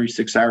 24 to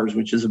 36 hours,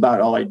 which is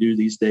about all I do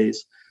these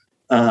days,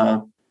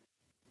 if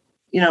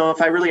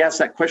I really ask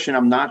that question,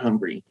 I'm not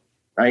hungry,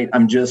 right?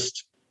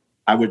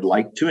 I would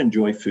like to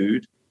enjoy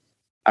food.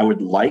 I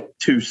would like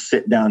to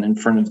sit down in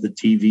front of the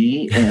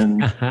TV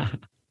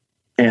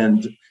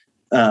and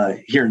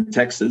here in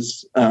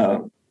Texas,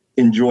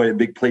 enjoy a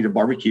big plate of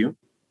barbecue,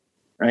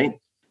 right?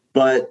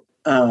 But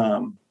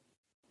for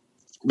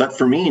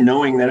me,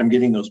 knowing that I'm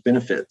getting those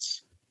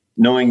benefits,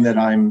 knowing that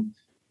I'm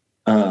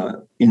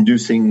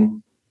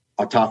inducing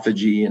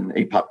autophagy and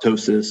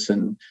apoptosis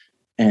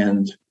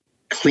and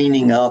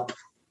cleaning up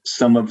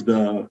some of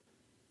the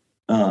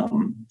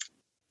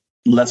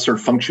lesser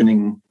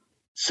functioning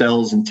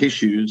cells and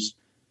tissues,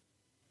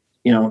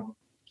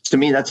 to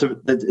me,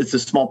 it's a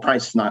small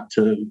price not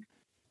to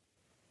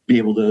be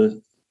able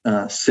to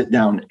sit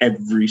down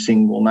every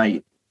single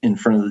night in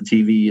front of the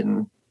TV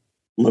and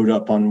load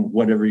up on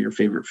whatever your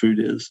favorite food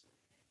is.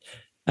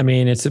 I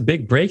mean, it's a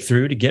big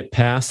breakthrough to get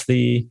past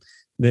the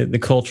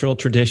cultural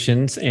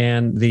traditions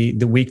and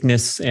the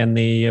weakness and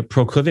the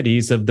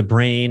proclivities of the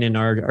brain and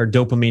our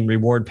dopamine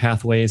reward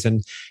pathways,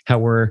 and how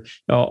we're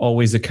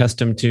always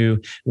accustomed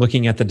to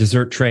looking at the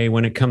dessert tray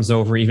when it comes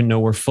over, even though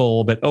we're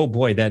full. But, oh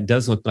boy, that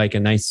does look like a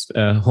nice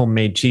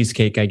homemade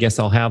cheesecake. I guess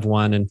I'll have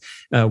one. And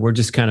we're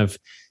just kind of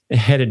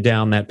headed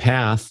down that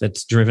path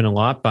that's driven a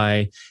lot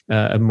by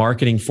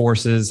marketing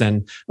forces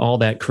and all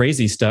that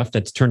crazy stuff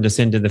that's turned us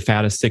into the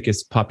fattest,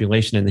 sickest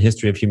population in the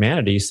history of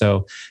humanity.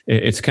 So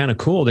it's kind of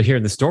cool to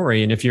hear the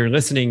story. And if you're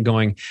listening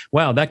going,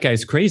 wow, that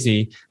guy's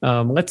crazy,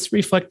 let's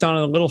reflect on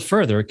it a little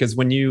further, because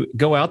when you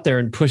go out there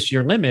and push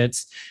your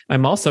limits,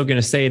 I'm also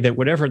going to say that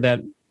whatever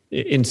that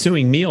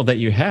ensuing meal that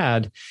you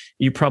had,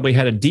 you probably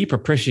had a deep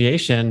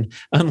appreciation,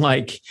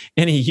 unlike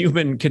any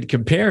human could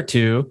compare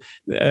to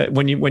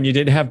when you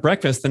did have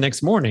breakfast the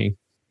next morning.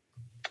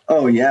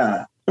 Oh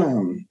yeah,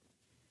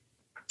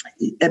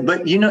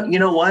 but you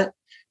know what?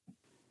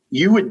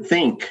 You would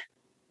think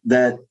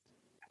that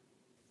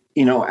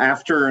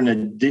after an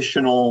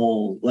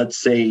additional, let's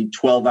say,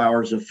 12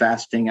 hours of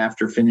fasting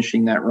after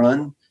finishing that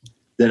run,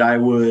 that I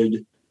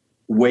would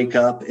wake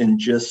up and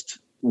just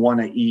want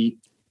to eat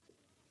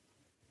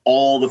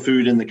all the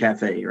food in the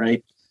cafe,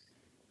 right?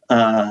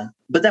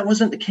 But that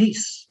wasn't the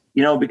case,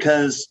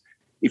 because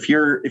if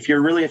you're a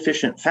really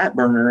efficient fat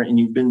burner and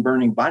you've been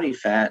burning body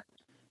fat,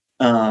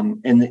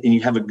 and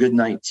you have a good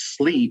night's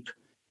sleep,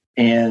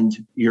 and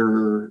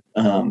you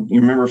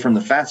remember from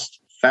the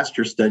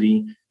faster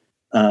study,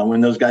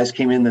 when those guys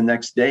came in the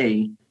next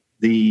day,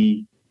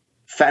 the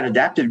fat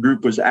adapted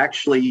group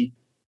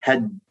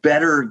had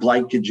better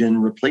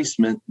glycogen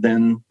replacement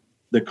than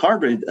the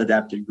carb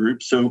adapted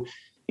group. So,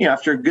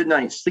 after a good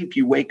night's sleep,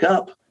 you wake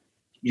up,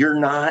 you're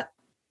not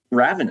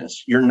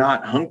ravenous, you're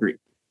not hungry,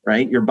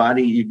 right? Your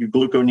body, your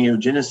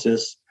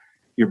gluconeogenesis,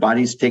 your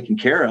body's taken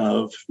care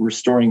of,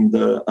 restoring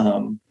the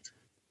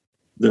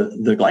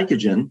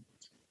glycogen.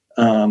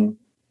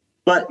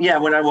 But yeah,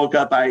 when I woke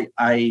up,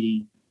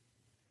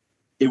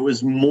 it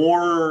was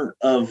more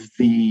of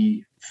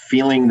the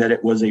feeling that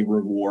it was a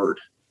reward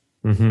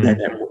than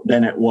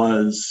it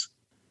was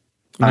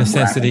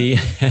necessity.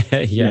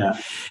 Yeah.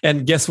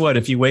 And guess what?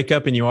 If you wake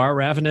up and you are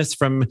ravenous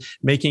from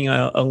making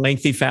a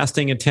lengthy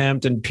fasting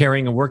attempt and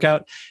pairing a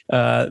workout,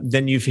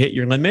 then you've hit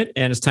your limit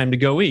and it's time to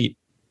go eat.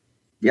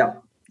 Yeah.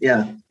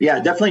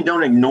 Definitely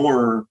don't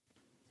ignore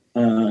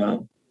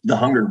the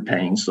hunger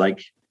pangs.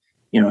 Like,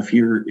 if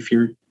your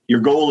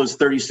goal is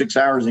 36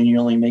 hours and you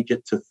only make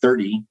it to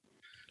 30,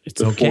 it's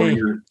okay.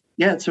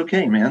 It's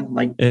okay, man.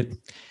 Like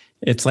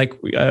it's like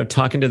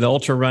talking to the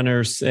ultra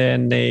runners,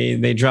 and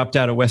they dropped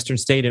out of Western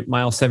State at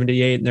mile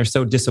 78, and they're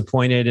so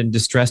disappointed and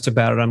distressed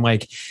about it. I'm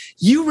like,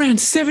 you ran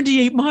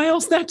 78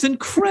 miles? That's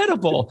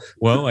incredible.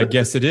 Well, I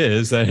guess it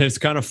is. It's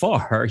kind of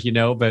far,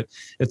 but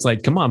it's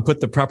like, come on,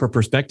 put the proper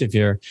perspective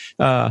here.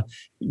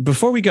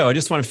 Before we go, I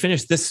just want to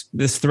finish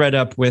this thread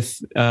up with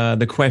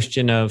the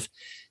question of,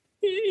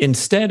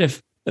 instead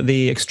of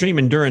the extreme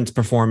endurance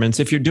performance,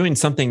 if you're doing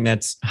something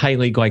that's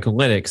highly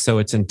glycolytic, so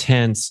it's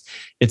intense,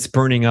 it's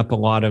burning up a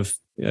lot of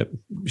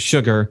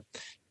sugar,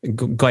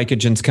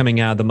 glycogen's coming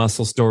out of the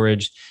muscle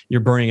storage, you're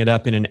burning it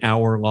up in an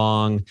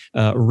hour-long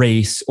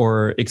race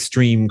or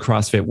extreme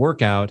CrossFit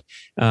workout,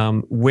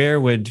 where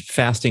would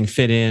fasting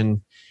fit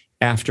in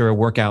after a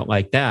workout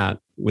like that?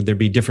 Would there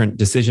be different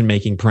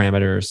decision-making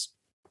parameters?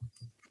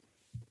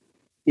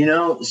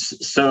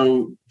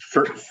 So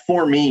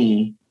for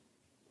me,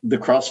 the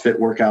CrossFit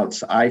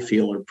workouts I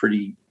feel are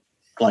pretty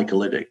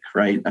glycolytic,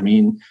 right? I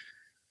mean,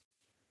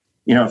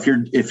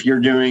 if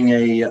you're doing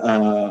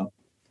a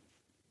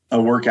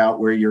workout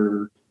where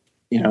you're,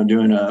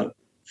 doing a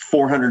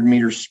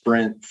 400-meter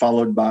sprint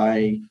followed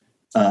by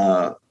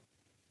a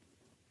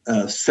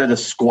set of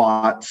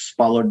squats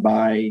followed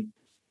by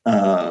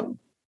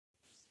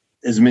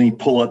as many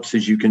pull-ups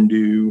as you can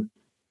do,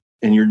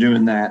 and you're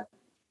doing that,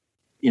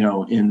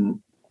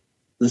 in,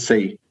 let's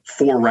say,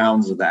 4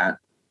 rounds of that,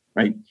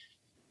 right?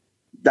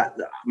 That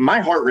my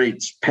heart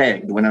rate's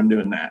pegged when I'm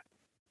doing that.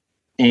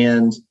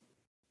 And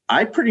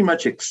I pretty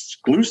much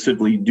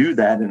exclusively do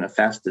that in a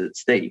fasted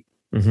state.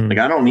 Mm-hmm. Like,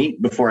 I don't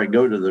eat before I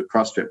go to the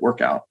CrossFit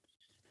workout.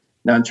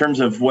 Now, in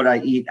terms of what I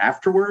eat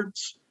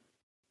afterwards,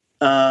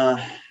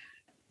 my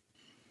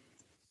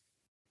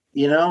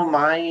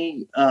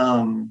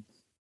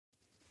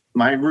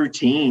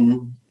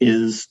routine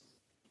is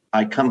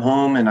I come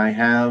home and I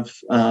have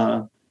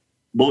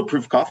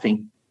bulletproof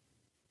coffee.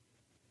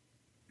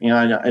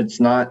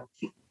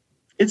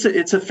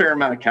 It's a fair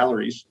amount of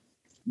calories,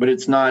 but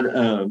it's not,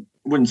 I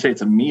wouldn't say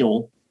it's a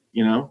meal,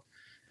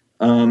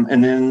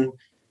 and then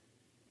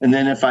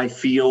if I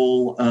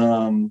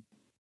feel,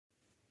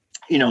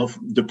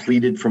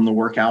 depleted from the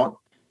workout,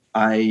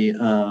 I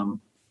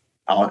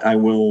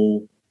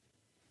will,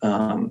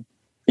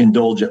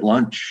 indulge at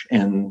lunch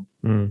and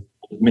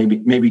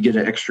maybe get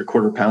an extra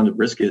quarter pound of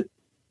brisket.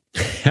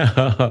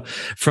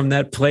 From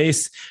that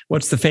place,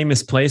 what's the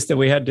famous place that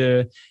we had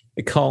to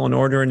call an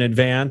order in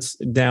advance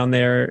down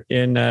there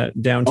in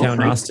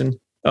downtown Austin?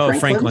 Oh,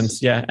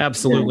 Franklin's. Yeah,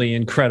 absolutely. Yeah.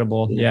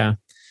 Incredible. Yeah.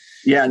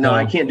 Yeah. No,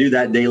 I can't do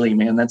that daily,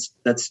 man. That's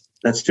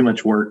too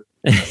much work.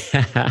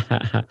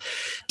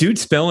 Dude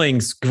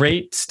Spelling's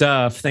great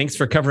stuff. Thanks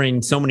for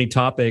covering so many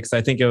topics.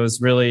 I think it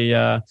was really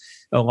a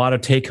lot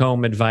of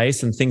take-home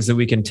advice and things that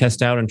we can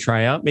test out and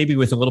try out, maybe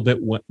with a little bit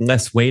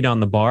less weight on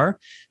the bar.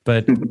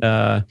 But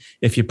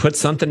if you put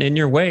something in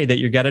your way that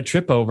you got to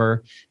trip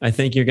over, I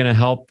think you're going to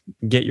help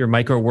get your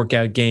micro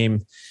workout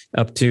game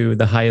up to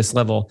the highest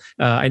level.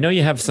 I know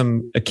you have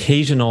some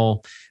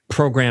occasional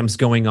programs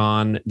going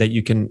on that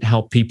you can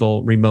help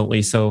people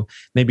remotely. So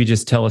maybe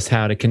just tell us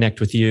how to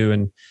connect with you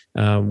and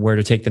where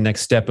to take the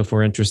next step if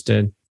we're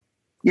interested.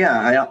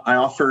 Yeah, I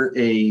offer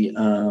a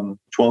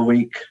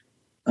 12-week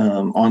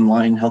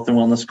online health and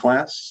wellness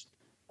class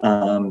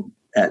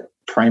at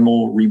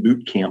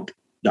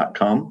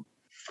primalrebootcamp.com.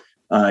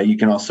 You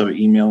can also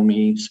email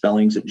me,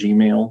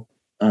 spellings@gmail.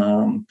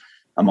 I'm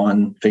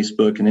on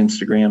Facebook and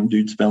Instagram,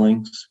 Dude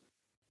Spellings.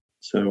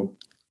 So,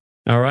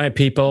 all right,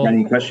 people. Got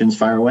any questions?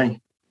 Fire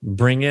away.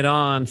 Bring it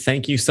on.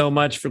 Thank you so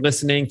much for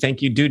listening.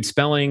 Thank you, Dude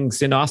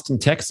Spellings in Austin,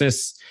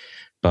 Texas.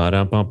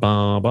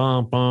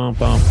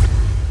 Ba-dum-bum-bum-bum-bum-bum.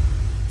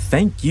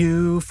 Thank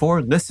you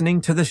for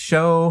listening to the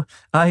show.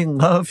 I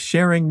love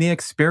sharing the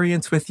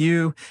experience with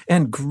you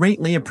and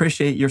greatly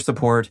appreciate your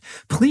support.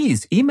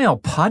 Please email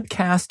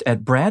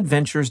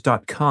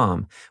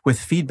podcast@bradventures.com with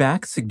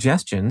feedback,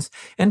 suggestions,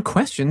 and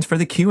questions for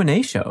the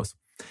Q&A shows.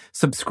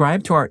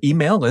 Subscribe to our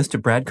email list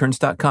at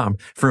bradkearns.com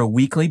for a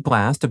weekly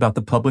blast about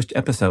the published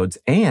episodes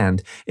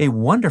and a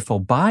wonderful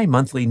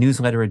bi-monthly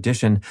newsletter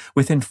edition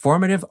with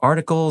informative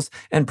articles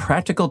and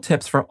practical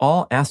tips for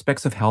all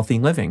aspects of healthy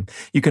living.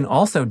 You can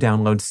also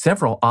download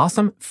several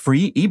awesome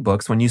free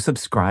ebooks when you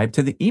subscribe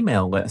to the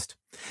email list.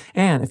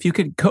 And if you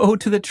could go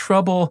to the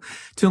trouble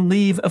to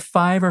leave a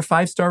 5 or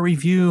 5-star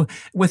review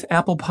with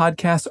Apple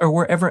Podcasts or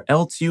wherever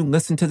else you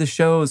listen to the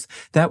shows,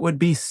 that would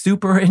be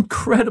super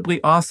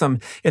incredibly awesome.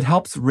 It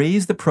helps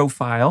raise the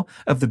profile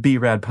of the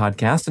B-Rad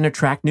podcast and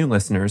attract new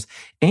listeners.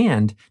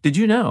 And did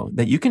you know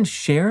that you can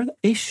share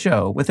a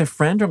show with a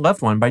friend or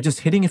loved one by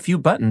just hitting a few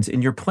buttons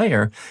in your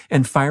player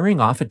and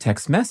firing off a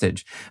text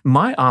message?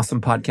 My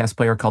awesome podcast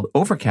player called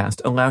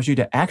Overcast allows you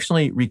to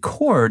actually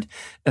record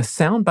a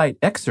soundbite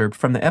excerpt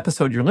from the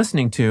episode you're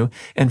listening to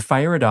and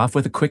fire it off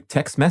with a quick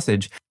text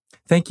message.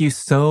 Thank you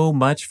so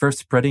much for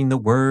spreading the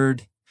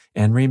word.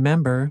 And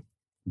remember,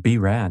 be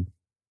rad.